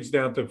shrinkage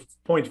down to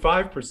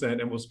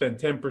 0.5% and we'll spend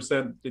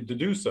 10% to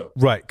do so.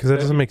 Right, because that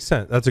doesn't make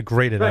sense. That's a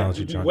great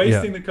analogy, John.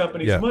 Wasting the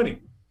company's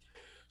money.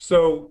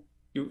 So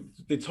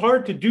it's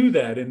hard to do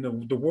that in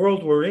the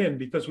world we're in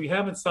because we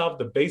haven't solved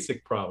the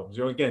basic problems.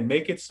 You know, again,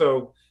 make it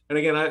so. And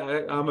again,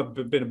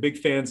 been a big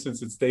fan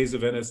since its days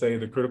of NSA,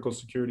 the critical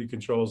security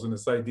controls, and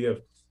this idea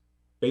of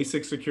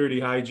basic security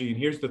hygiene.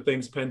 Here's the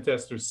things pen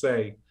testers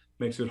say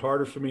makes it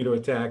harder for me to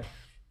attack.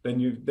 Then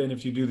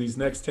if you do these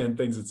next 10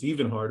 things, it's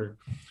even harder.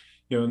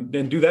 You know,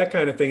 then do that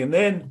kind of thing. And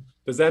then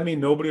does that mean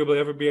nobody will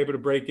ever be able to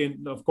break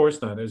in? No, of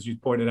course not. As you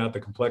pointed out, the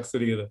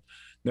complexity of the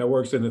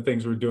networks and the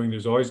things we're doing,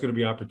 there's always going to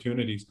be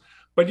opportunities.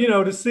 But, you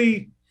know, to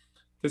see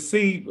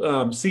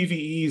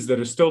CVEs that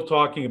are still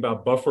talking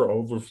about buffer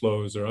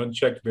overflows or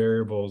unchecked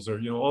variables or,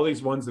 you know, all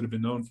these ones that have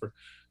been known for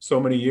so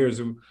many years,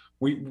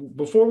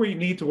 before we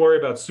need to worry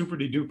about super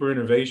duper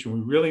innovation, we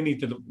really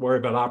need to worry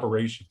about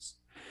operations.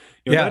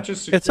 You know, not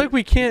just it's like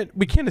we can't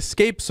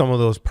escape some of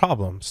those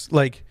problems.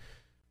 Like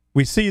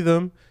we see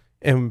them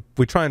and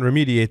we try and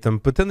remediate them,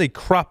 but then they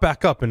crop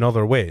back up in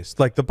other ways.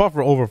 Like the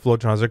buffer overflow,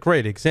 John, is a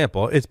great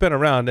example. It's been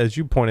around, as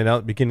you pointed out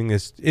at the beginning of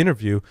this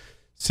interview,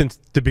 since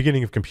the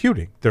beginning of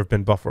computing. There have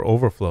been buffer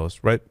overflows,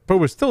 right? But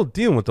we're still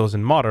dealing with those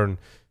in modern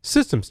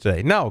systems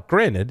today. Now,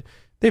 granted,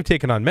 they've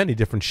taken on many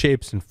different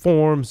shapes and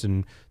forms,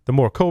 and the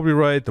more code we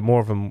write, the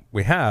more of them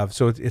we have.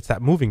 So it's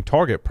that moving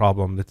target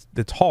problem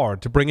that's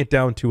hard to bring it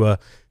down to a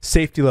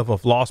safety level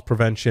of loss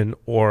prevention.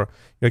 Or,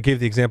 you know, I gave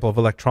the example of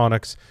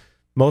electronics.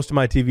 Most of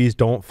my TVs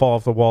don't fall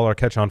off the wall or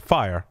catch on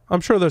fire. I'm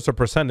sure there's a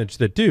percentage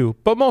that do,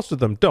 but most of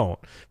them don't,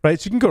 right?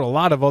 So you can go to a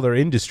lot of other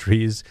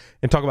industries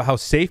and talk about how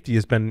safety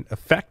has been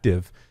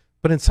effective.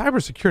 But in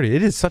cybersecurity,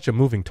 it is such a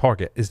moving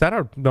target. Is that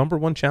our number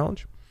one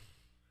challenge?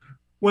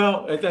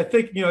 Well, I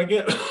think,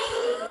 again,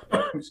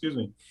 excuse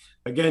me,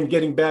 again,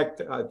 getting back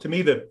to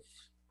me,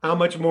 how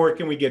much more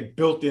can we get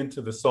built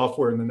into the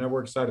software and the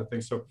network side of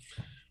things? So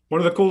one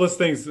of the coolest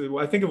things,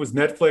 I think it was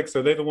Netflix.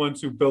 Are they the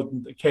ones who built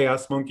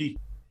Chaos Monkey?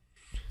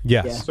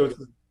 Yes. Yeah. So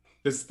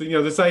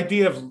this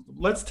idea of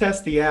let's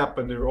test the app,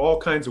 and there are all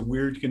kinds of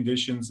weird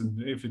conditions,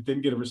 and if it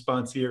didn't get a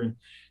response here, and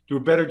do a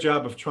better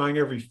job of trying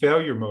every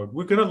failure mode.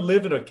 We're going to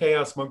live in a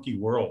Chaos Monkey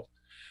world.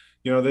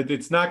 That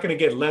it's not going to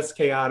get less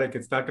chaotic.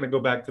 It's not going to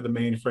go back to the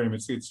mainframe.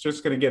 It's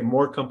just going to get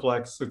more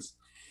complex.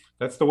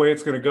 That's the way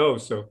it's going to go.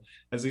 So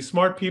as these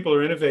smart people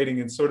are innovating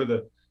in sort of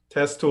the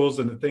test tools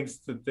and the things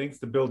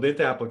to build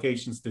into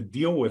applications to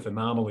deal with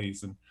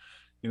anomalies, and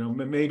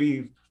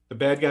maybe the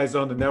bad guy's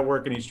on the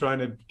network and he's trying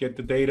to get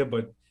the data,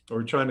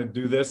 or trying to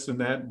do this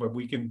and that, but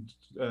we can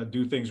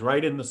do things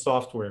right in the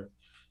software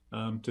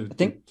to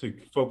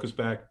focus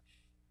back.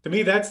 To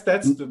me, that's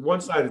the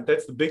one side.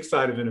 That's the big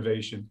side of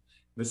innovation.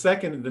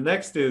 The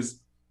next is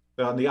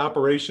on the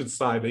operations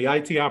side, the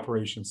IT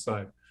operations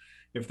side.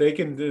 If they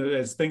can,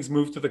 as things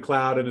move to the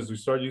cloud and as we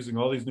start using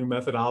all these new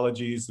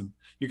methodologies, and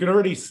you can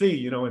already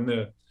see, in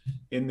the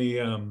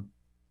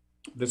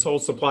this whole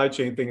supply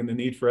chain thing and the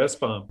need for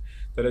SBOM,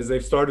 that as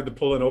they've started to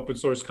pull in open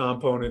source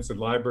components and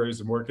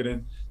libraries and work it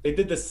in, they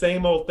did the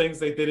same old things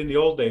they did in the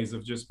old days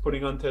of just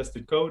putting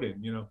untested code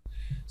in.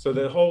 So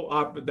that whole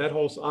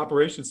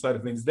operation side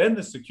of things. Then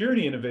the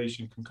security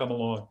innovation can come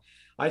along,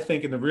 I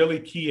think, in the really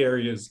key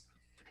areas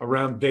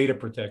around data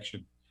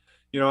protection.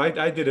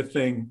 I did a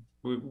thing,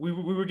 we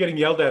were getting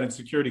yelled at in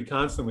security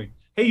constantly.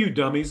 Hey, you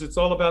dummies, it's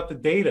all about the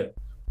data.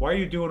 Why are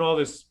you doing all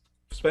this,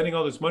 spending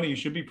all this money? You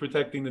should be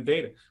protecting the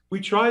data. We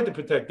tried to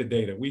protect the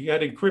data. We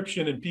had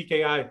encryption and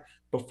PKI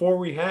before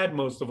we had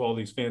most of all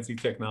these fancy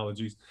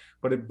technologies,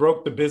 but it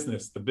broke the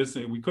business.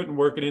 We couldn't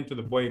work it into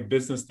the way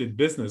business did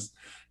business,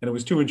 and it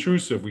was too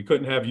intrusive. We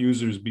couldn't have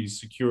users be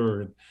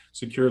secure and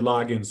secure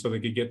logins so they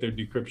could get their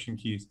decryption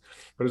keys.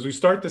 But as we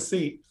start to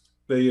see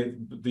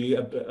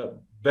the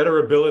better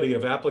ability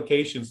of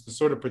applications to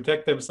sort of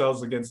protect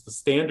themselves against the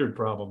standard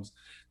problems,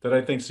 that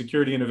I think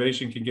security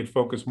innovation can get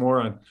focused more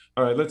on.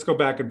 All right, let's go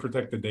back and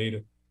protect the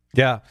data.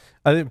 Yeah,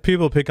 I think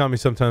people pick on me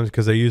sometimes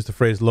because I use the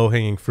phrase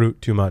low-hanging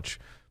fruit too much.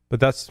 But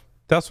that's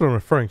what I'm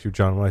referring to,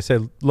 John, when I say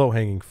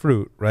low-hanging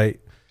fruit, right?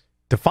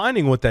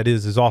 Defining what that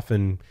is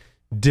often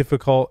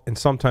difficult and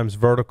sometimes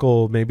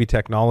vertical, maybe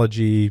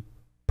technology,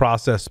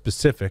 process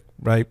specific,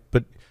 right?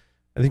 But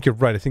I think you're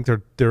right. I think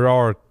there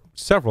are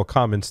several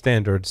common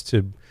standards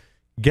to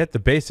get the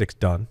basics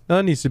done. Now,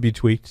 that needs to be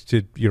tweaked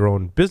to your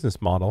own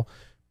business model.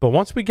 But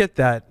once we get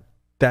that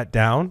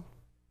down,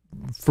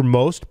 for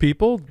most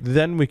people,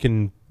 then we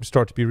can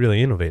start to be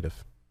really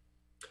innovative.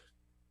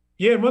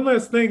 Yeah, and one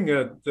last thing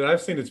that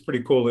I've seen that's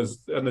pretty cool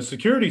is on the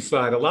security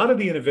side, a lot of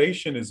the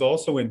innovation is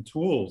also in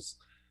tools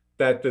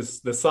that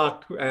the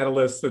SOC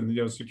analysts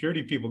and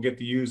security people get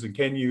to use and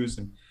can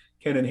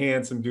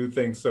enhance and do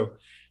things. So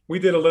we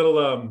did a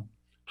little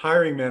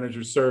hiring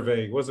manager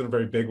survey. It wasn't a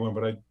very big one,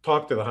 but I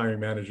talked to the hiring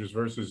managers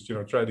versus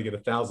tried to get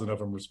 1,000 of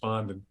them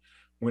respond and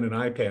win an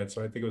iPad.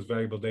 So I think it was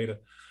valuable data.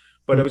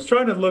 But I was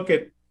trying to look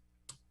at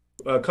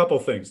a couple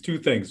things, two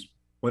things.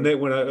 When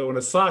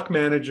a SOC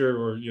manager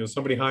or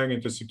somebody hiring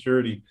into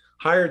security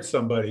hired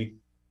somebody,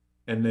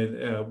 and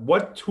then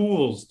what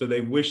tools do they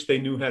wish they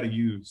knew how to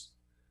use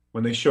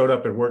when they showed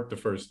up at work the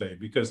first day?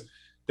 Because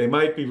they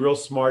might be real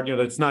smart.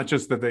 It's not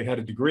just that they had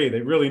a degree;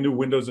 they really knew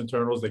Windows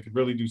internals. They could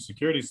really do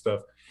security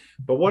stuff.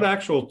 But what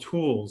actual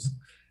tools?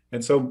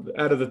 And so,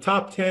 out of the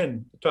top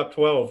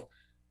 12,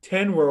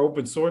 10 were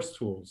open source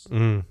tools.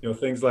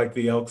 Things like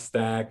the Elk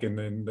Stack and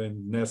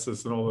then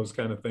Nessus and all those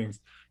kind of things,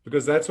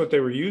 because that's what they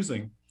were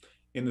using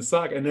in the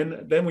SOC. And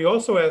then we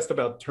also asked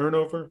about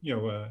turnover.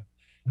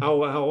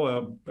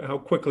 How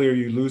quickly are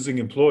you losing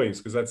employees?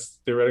 Because that's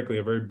theoretically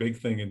a very big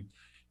thing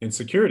in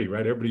security,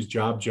 right? Everybody's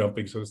job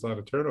jumping, so there's a lot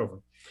of turnover.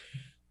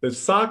 The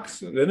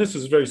SOCs, and this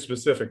is very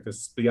specific,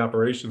 the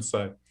operations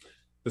side.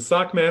 The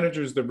SOC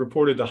managers that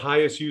reported the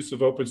highest use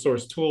of open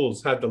source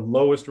tools had the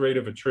lowest rate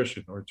of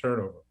attrition or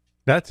turnover.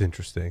 That's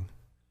interesting.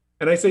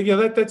 And I say,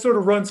 that sort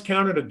of runs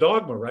counter to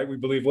dogma, right? We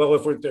believe, well,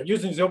 if they're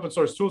using these open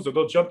source tools,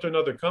 they'll jump to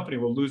another company,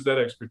 we'll lose that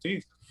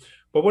expertise.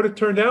 But what it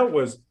turned out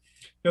was,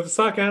 the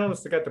SOC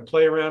analysts that got to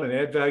play around and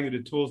add value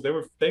to tools,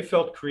 they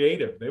felt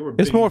creative.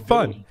 It's more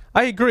fun.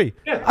 I agree.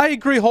 Yeah. I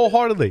agree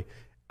wholeheartedly.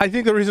 I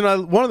think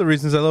one of the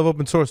reasons I love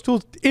open source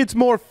tools, it's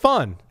more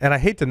fun. And I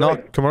hate to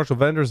knock commercial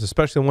vendors,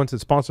 especially the ones that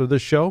sponsor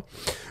this show,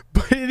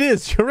 but it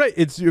is. You're right.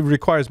 It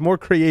requires more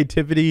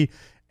creativity,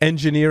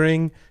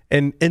 engineering,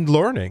 and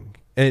learning.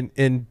 And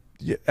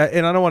I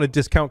don't want to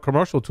discount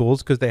commercial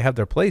tools because they have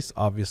their place,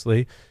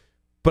 obviously,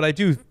 but I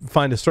do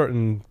find a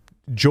certain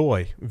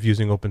joy of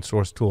using open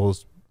source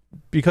tools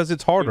because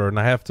it's harder and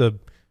I have to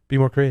be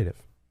more creative.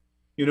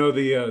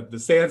 The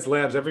SANS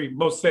labs,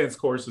 most SANS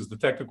courses, the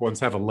technical ones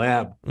have a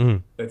lab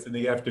that's in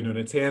the afternoon.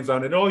 It's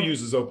hands-on. It all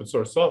uses open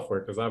source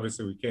software because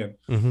obviously we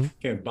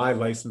can't buy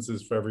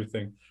licenses for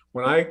everything.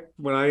 When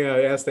I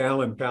asked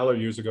Alan Paller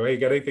years ago, hey, you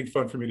got anything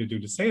fun for me to do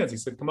to SANS? He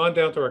said, come on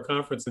down to our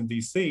conference in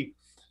DC.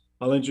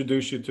 I'll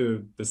introduce you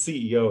to the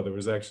CEO.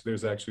 There's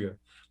actually a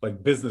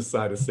like business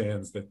side of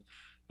SANS that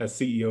has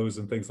CEOs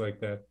and things like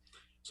that.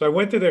 So I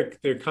went to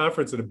their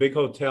conference at a big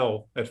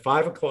hotel at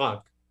 5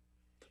 o'clock,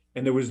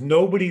 and there was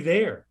nobody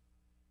there.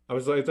 I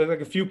was like, there's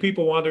like a few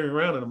people wandering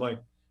around, and I'm like,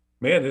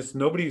 man, this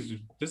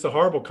is a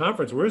horrible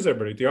conference. Where is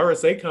everybody? The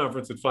RSA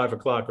conference at 5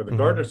 o'clock, or the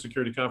Gartner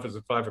Security Conference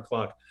at 5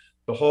 o'clock.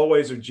 The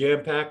hallways are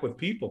jam packed with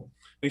people.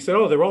 And he said,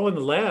 oh, they're all in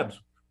the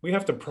labs. We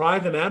have to pry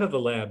them out of the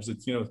labs.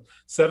 It's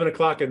 7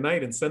 o'clock at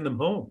night and send them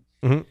home.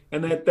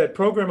 And that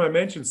program I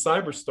mentioned,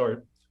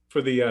 CyberStart,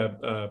 for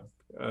the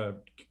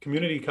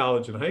community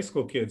college and high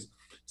school kids,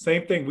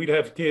 same thing. We'd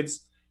have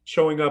kids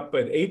showing up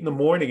at 8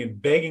 a.m.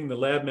 and begging the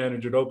lab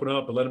manager to open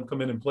up and let them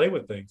come in and play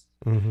with things.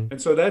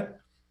 And so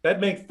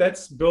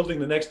that's building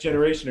the next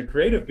generation of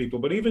creative people.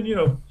 But even,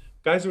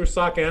 guys who are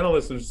SOC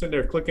analysts and are sitting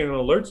there clicking on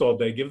alerts all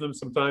day, give them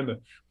some time to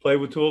play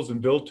with tools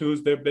and build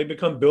tools. They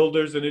become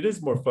builders, and it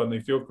is more fun.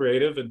 They feel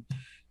creative. And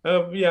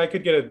I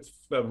could get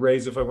a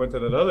raise if I went to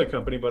that other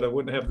company, but I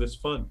wouldn't have this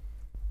fun.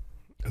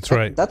 That's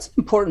right. That's an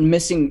important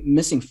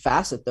missing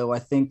facet, though, I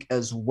think,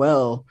 as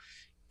well,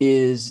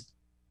 is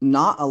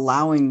not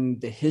allowing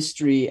the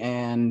history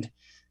and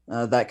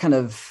that kind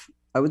of,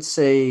 I would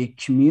say,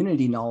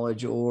 community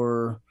knowledge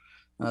or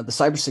the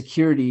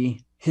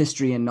cybersecurity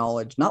history and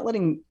knowledge, not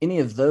letting any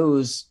of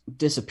those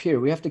disappear.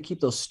 We have to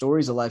keep those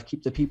stories alive,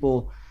 keep the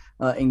people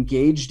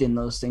engaged in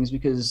those things,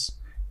 because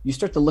you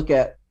start to look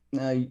at,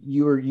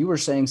 you were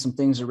saying some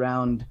things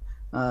around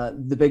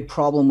the big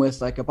problem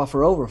with like a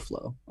buffer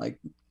overflow. Like,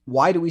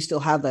 why do we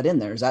still have that in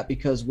there? Is that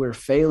because we're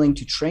failing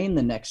to train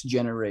the next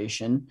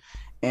generation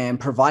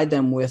and provide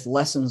them with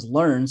lessons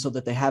learned so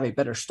that they have a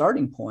better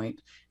starting point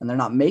and they're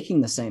not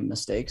making the same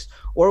mistakes?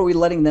 Or are we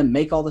letting them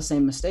make all the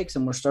same mistakes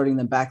and we're starting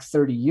them back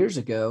 30 years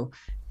ago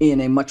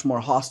in a much more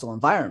hostile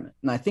environment?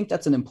 And I think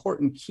that's an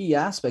important key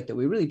aspect, that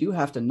we really do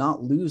have to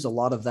not lose a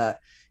lot of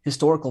that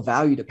historical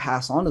value to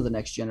pass on to the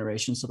next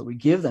generation, so that we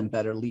give them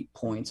better leap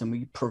points and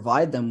we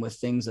provide them with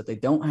things that they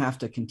don't have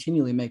to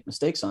continually make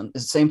mistakes on.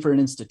 It's the same for an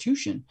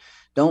institution.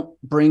 Don't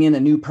bring in a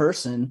new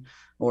person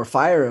or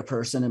fire a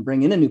person and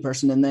bring in a new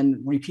person and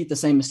then repeat the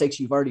same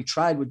mistakes you've already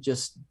tried with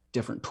just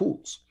different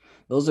tools.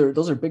 Those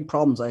are big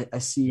problems I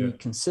see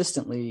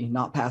consistently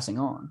not passing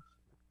on.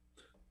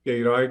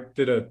 Yeah, I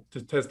did a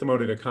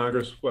testimony to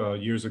Congress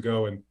years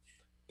ago, and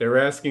they were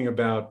asking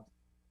about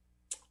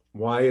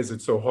why is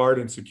it so hard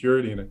in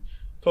security. And I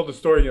told the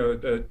story,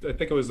 I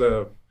think it was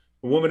a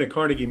woman at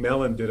Carnegie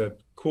Mellon did a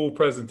cool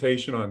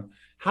presentation on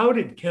how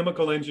did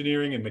chemical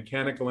engineering and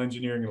mechanical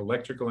engineering and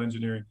electrical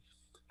engineering,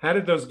 how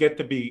did those get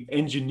to be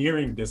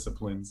engineering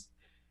disciplines?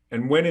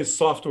 And when is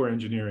software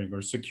engineering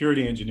or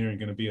security engineering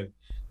going to be an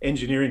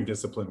engineering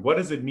discipline? What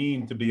does it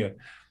mean to be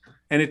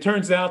and it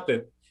turns out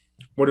that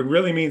what it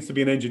really means to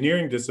be an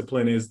engineering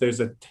discipline is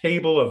there's a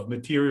table of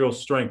material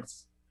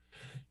strengths.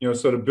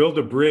 So to build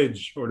a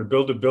bridge or to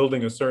build a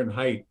building a certain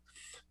height,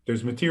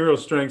 there's material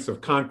strengths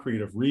of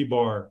concrete, of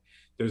rebar.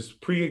 There's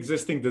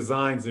pre-existing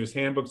designs. There's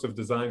handbooks of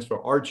designs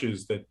for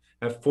arches that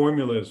have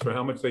formulas for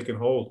how much they can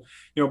hold.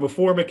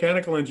 Before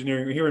mechanical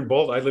engineering here in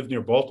Baltimore, I lived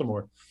near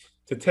Baltimore,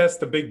 to test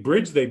the big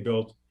bridge they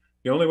built,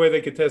 the only way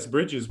they could test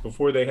bridges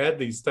before they had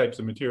these types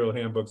of material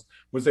handbooks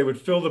was they would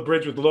fill the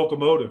bridge with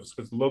locomotives,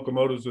 because the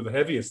locomotives were the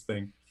heaviest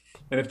thing.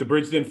 And if the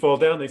bridge didn't fall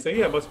down, they say,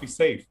 yeah, it must be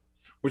safe,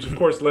 which of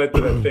course led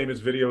to that famous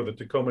video of the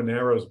Tacoma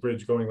Narrows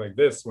Bridge going like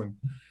this when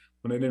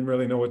they didn't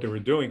really know what they were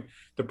doing.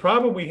 The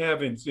problem we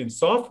have in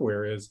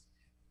software is,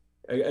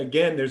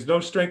 again, there's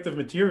no strength of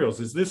materials.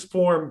 Is this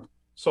form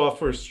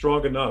software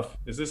strong enough?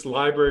 Is this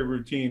library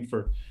routine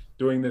for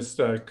doing this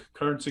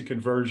currency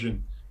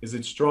conversion, is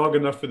it strong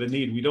enough for the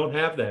need? We don't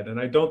have that. And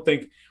I don't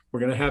think we're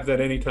going to have that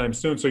anytime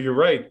soon. So you're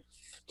right.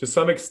 To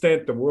some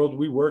extent, the world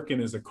we work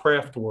in is a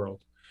craft world.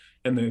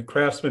 And the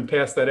craftsmen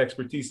pass that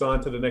expertise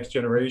on to the next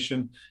generation.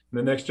 And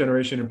the next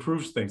generation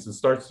improves things and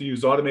starts to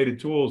use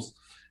automated tools.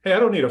 Hey, I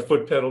don't need a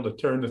foot pedal to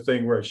turn the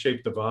thing where I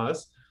shape the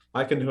vase.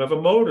 I can have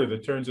a motor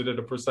that turns it at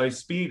a precise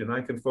speed, and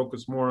I can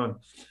focus more on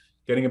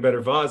getting a better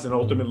vase and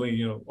ultimately,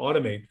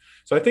 automate.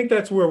 So I think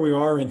that's where we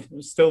are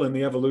still in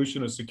the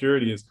evolution of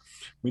security. Is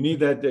we need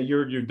that.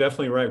 You're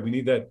definitely right. We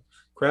need that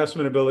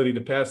craftsman ability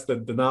to pass the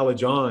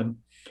knowledge on,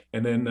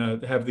 and then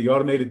have the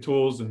automated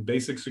tools and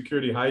basic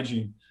security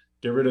hygiene.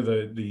 Get rid of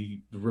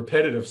the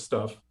repetitive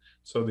stuff,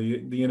 so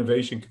the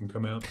innovation can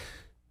come out.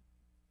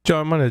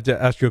 John, I'm going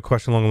to ask you a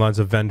question along the lines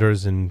of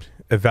vendors and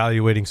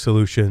evaluating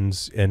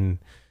solutions. And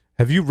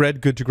have you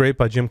read Good to Great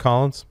by Jim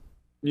Collins?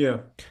 Yeah.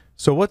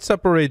 So what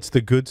separates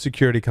the good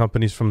security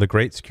companies from the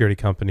great security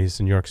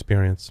companies in your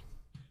experience?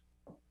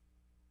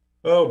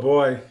 Oh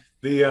boy.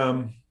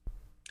 When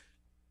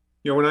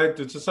I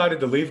decided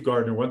to leave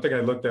Gartner, one thing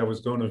I looked at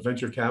was going to a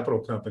venture capital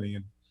company,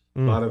 and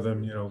a lot of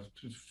them,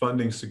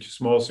 funding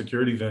small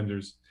security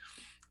vendors.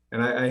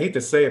 And I hate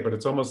to say it, but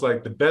it's almost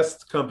like the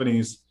best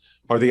companies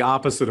are the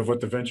opposite of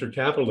what the venture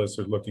capitalists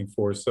are looking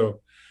for.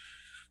 So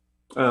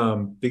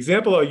the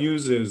example I'll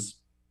use is,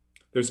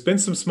 there's been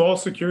some small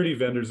security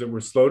vendors that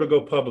were slow to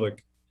go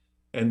public,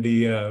 And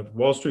the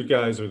Wall Street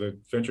guys or the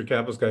venture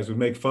capitalist guys would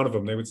make fun of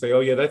him. They would say,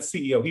 "Oh yeah, that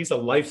CEO, he's a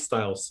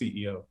lifestyle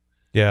CEO.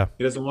 Yeah.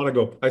 He doesn't want to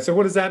go." I said,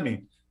 "What does that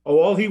mean?" "Oh,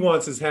 all he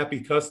wants is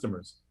happy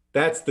customers."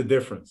 That's the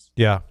difference.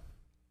 Yeah.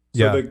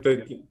 So Yeah.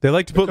 They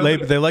like to put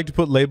they like to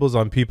put labels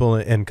on people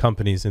and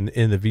companies in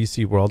the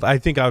VC world. I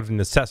think out of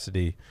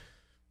necessity,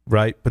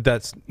 right? But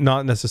that's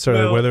not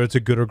necessarily whether it's a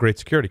good or great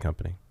security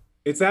company.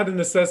 It's out of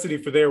necessity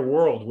for their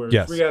world, where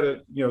Yes. 3 out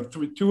of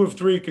 2 of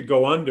 3 could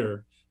go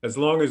under, as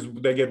long as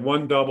they get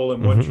one double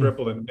and one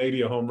triple and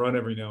maybe a home run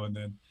every now and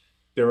then,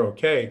 they're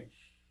okay.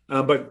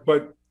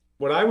 But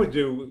what I would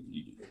do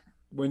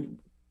when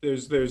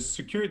there's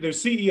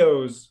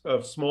CEOs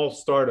of small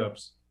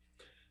startups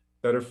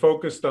that are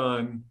focused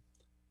on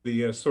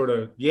the sort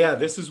of,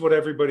 this is what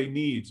everybody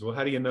needs. Well,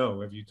 how do you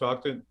know? Have you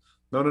talked to?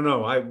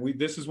 No.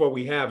 This is what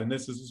we have, and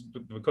this is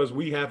because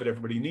we have it.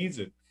 Everybody needs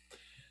it.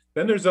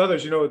 Then there's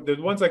others, the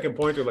ones I can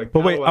point to, like.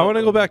 But wait, I want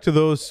to go back to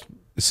those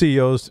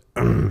CEOs,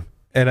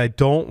 and I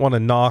don't want to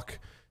knock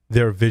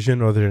their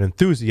vision or their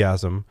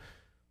enthusiasm,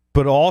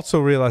 but also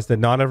realize that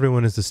not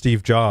everyone is the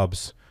Steve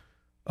Jobs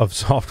of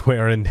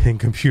software and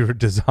computer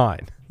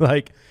design.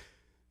 Like,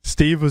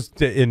 Steve was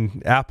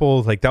in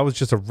Apple, like that was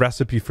just a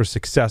recipe for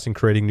success in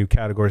creating new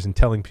categories and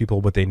telling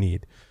people what they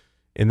need.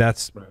 And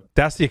that's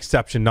the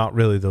exception, not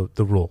really the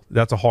rule.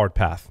 That's a hard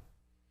path.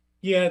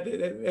 Yeah,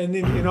 and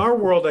in our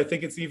world, I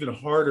think it's even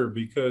harder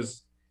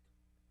because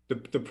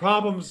the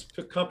problems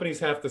companies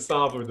have to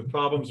solve are the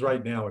problems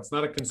right now. It's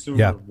not a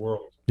consumer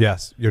world.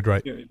 Yes, you're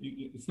right.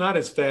 It's not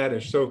as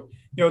faddish. So,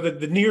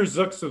 the Near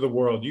Zooks of the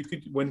world, you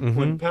could,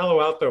 when Palo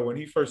Alto, when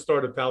he first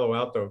started Palo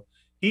Alto,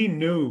 he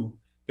knew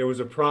there was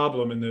a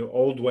problem in the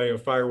old way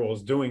of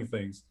firewalls doing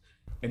things.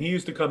 And he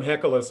used to come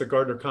heckle us at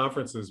Gartner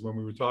conferences when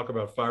we would talk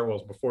about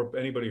firewalls before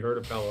anybody heard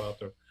of Palo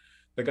Alto.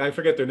 The guy, I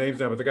forget their names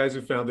now, but the guys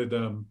who founded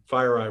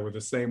FireEye were the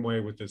same way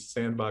with this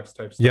sandbox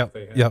type stuff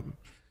they had. Yep.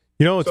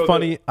 It's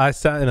funny. I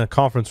sat in a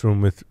conference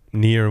room with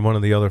Nir and one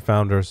of the other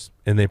founders,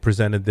 and they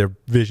presented their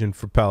vision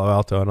for Palo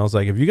Alto. And I was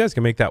like, if you guys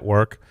can make that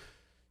work,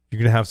 you're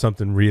going to have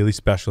something really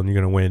special and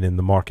you're going to win in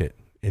the market.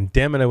 And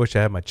damn it, I wish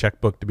I had my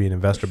checkbook to be an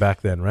investor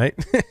back then, right?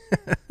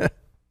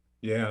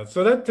 Yeah.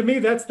 So that, to me,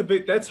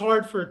 that's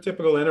hard for a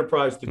typical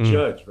enterprise to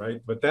judge,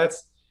 right? But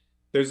as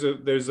I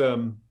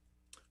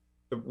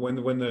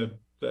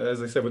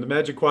said, when the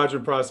Magic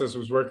Quadrant process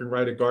was working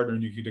right at Gartner,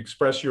 and you could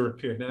express your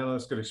opinion,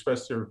 analysts could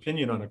express their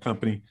opinion on a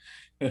company,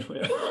 and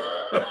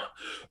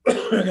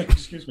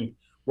excuse me,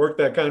 work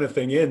that kind of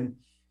thing in,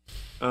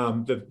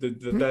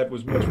 that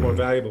was much more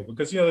valuable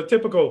because the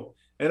typical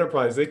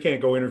enterprise, they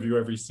can't go interview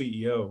every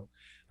CEO,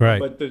 right?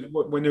 But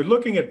when they're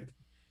looking at,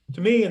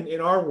 to me, in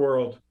our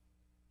world,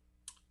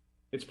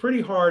 it's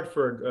pretty hard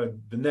for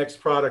the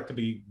next product to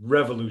be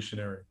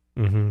revolutionary.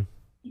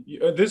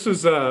 This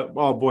was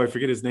oh boy, I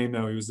forget his name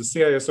now. He was the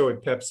CISO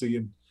at Pepsi,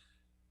 and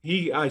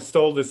I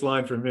stole this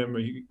line from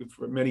him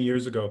many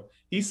years ago.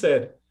 He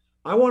said,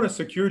 "I want a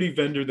security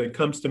vendor that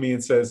comes to me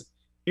and says,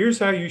 here's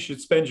how you should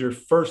spend your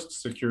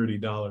first security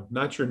dollar,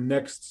 not your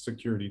next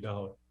security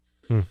dollar."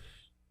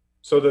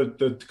 So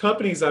the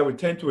companies I would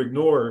tend to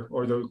ignore,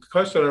 or the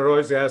question I'd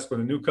always ask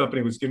when a new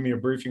company was giving me a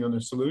briefing on their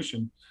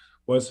solution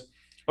was,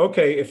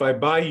 okay, if I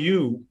buy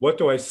you, what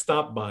do I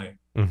stop buying?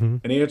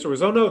 And the answer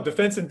was, oh no,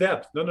 defense in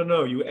depth.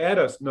 No, you add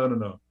us.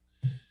 No.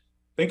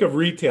 Think of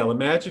retail.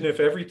 Imagine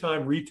if every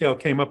time retail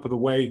came up with a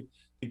way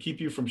to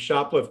keep you from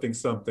shoplifting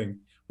something,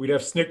 we'd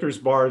have Snickers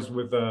bars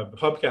with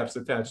hubcaps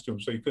attached to them,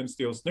 so you couldn't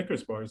steal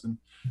Snickers bars, and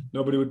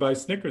nobody would buy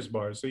Snickers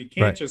bars. So you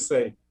can't just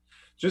say,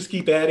 just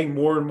keep adding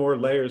more and more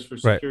layers for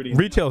security.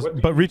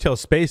 But retail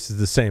space is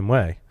the same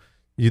way.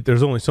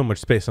 There's only so much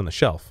space on the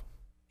shelf.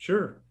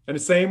 Sure, and the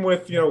same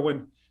with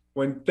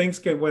when things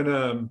get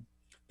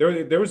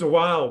there was a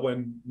while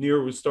when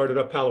Nir was started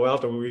up Palo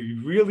Alto where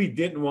he really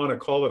didn't want to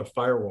call it a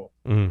firewall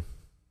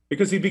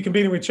because he'd be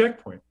competing with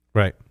Check Point.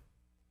 Right.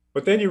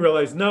 But then you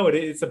realize, no,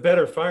 it's a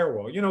better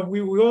firewall.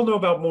 We all know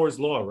about Moore's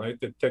Law, right?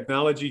 That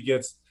technology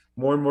gets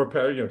more and more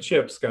power,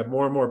 chips got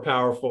more and more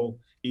powerful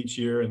each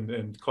year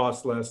and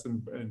cost less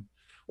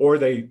or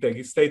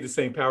they stay the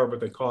same power, but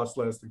they cost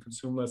less and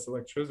consume less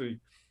electricity.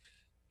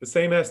 The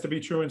same has to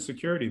be true in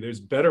security. There's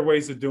better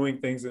ways of doing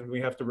things, and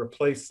we have to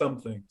replace some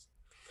things.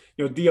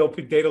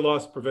 DLP, data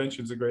loss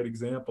prevention, is a great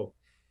example.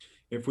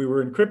 If we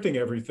were encrypting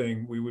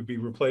everything, we would be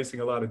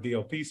replacing a lot of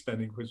DLP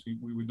spending because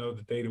we would know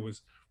the data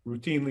was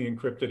routinely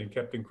encrypted and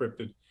kept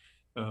encrypted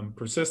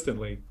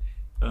persistently.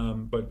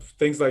 But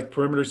things like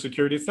perimeter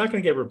security, it's not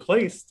going to get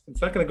replaced.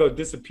 It's not going to go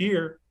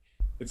disappear.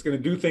 It's going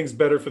to do things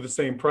better for the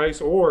same price,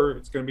 or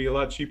it's going to be a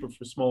lot cheaper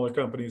for smaller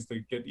companies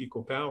to get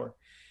equal power.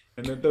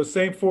 And those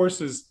same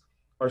forces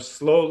are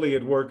slowly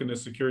at work in the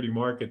security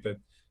market, and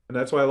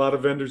that's why a lot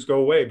of vendors go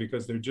away,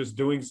 because they're just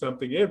doing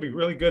something. It'd be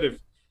really good if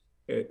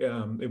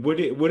it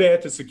would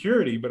add to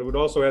security, but it would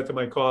also add to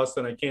my cost,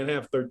 and I can't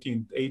have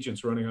 13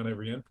 agents running on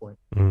every endpoint.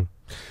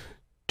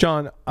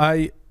 John,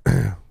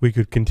 we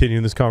could continue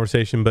this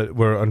conversation, but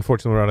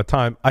unfortunately we're out of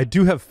time. I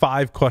do have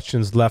 5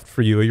 questions left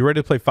for you. Are you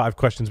ready to play 5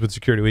 questions with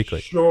Security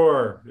Weekly?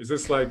 Sure. Is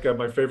this like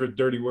my favorite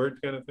dirty word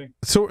kind of thing?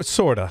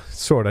 Sorta.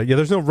 Yeah,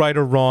 there's no right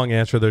or wrong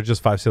answer. They're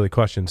just 5 silly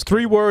questions.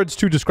 3 words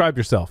to describe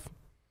yourself.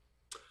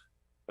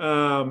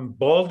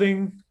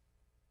 Balding,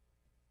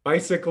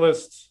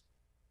 bicyclist,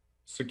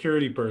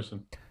 security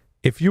person.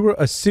 If you were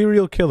a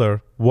serial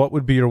killer, what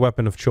would be your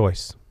weapon of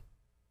choice?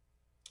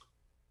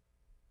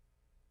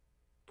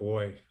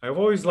 Boy, I've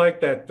always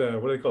liked that,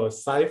 what do they call it,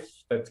 scythe,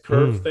 that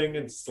curved thing,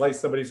 and slice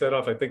somebody's head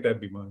off. I think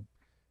that'd be mine.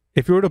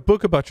 If you wrote a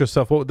book about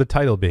yourself, what would the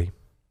title be?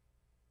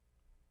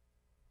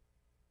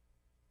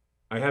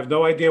 I have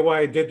no idea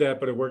why I did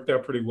that, but it worked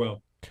out pretty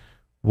well.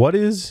 What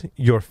is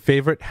your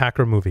favorite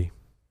hacker movie?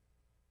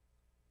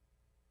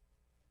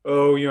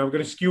 Oh, I'm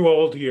going to skew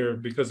old here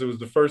because it was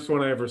the first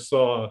one I ever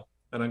saw,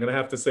 and I'm going to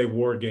have to say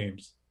War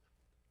Games.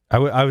 I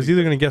was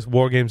either going to guess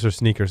War Games or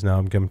Sneakers now.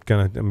 I'm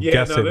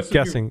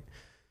guessing.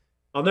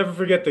 I'll never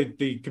forget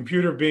the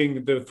computer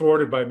being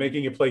thwarted by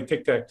making you play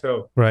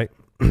tic-tac-toe. Right.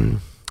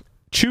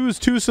 Choose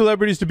 2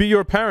 celebrities to be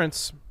your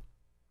parents.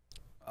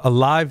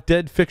 Alive,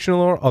 dead,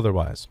 fictional, or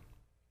otherwise.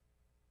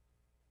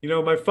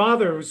 My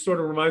father sort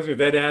of reminds me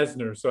of Ed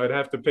Asner, so I'd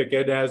have to pick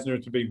Ed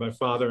Asner to be my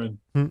father.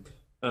 And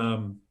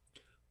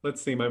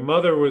let's see, my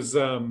mother was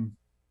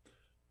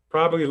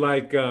probably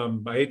like,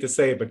 I hate to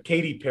say it, but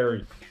Katy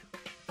Perry.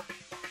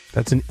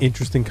 That's an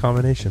interesting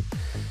combination.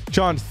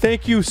 John,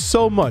 thank you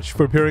so much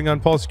for appearing on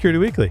Paul Security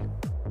Weekly.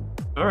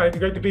 All right,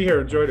 great to be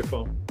here. Enjoyed it,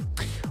 Paul.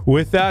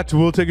 With that,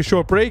 we'll take a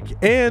short break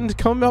and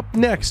come up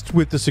next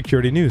with the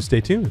security news. Stay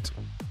tuned.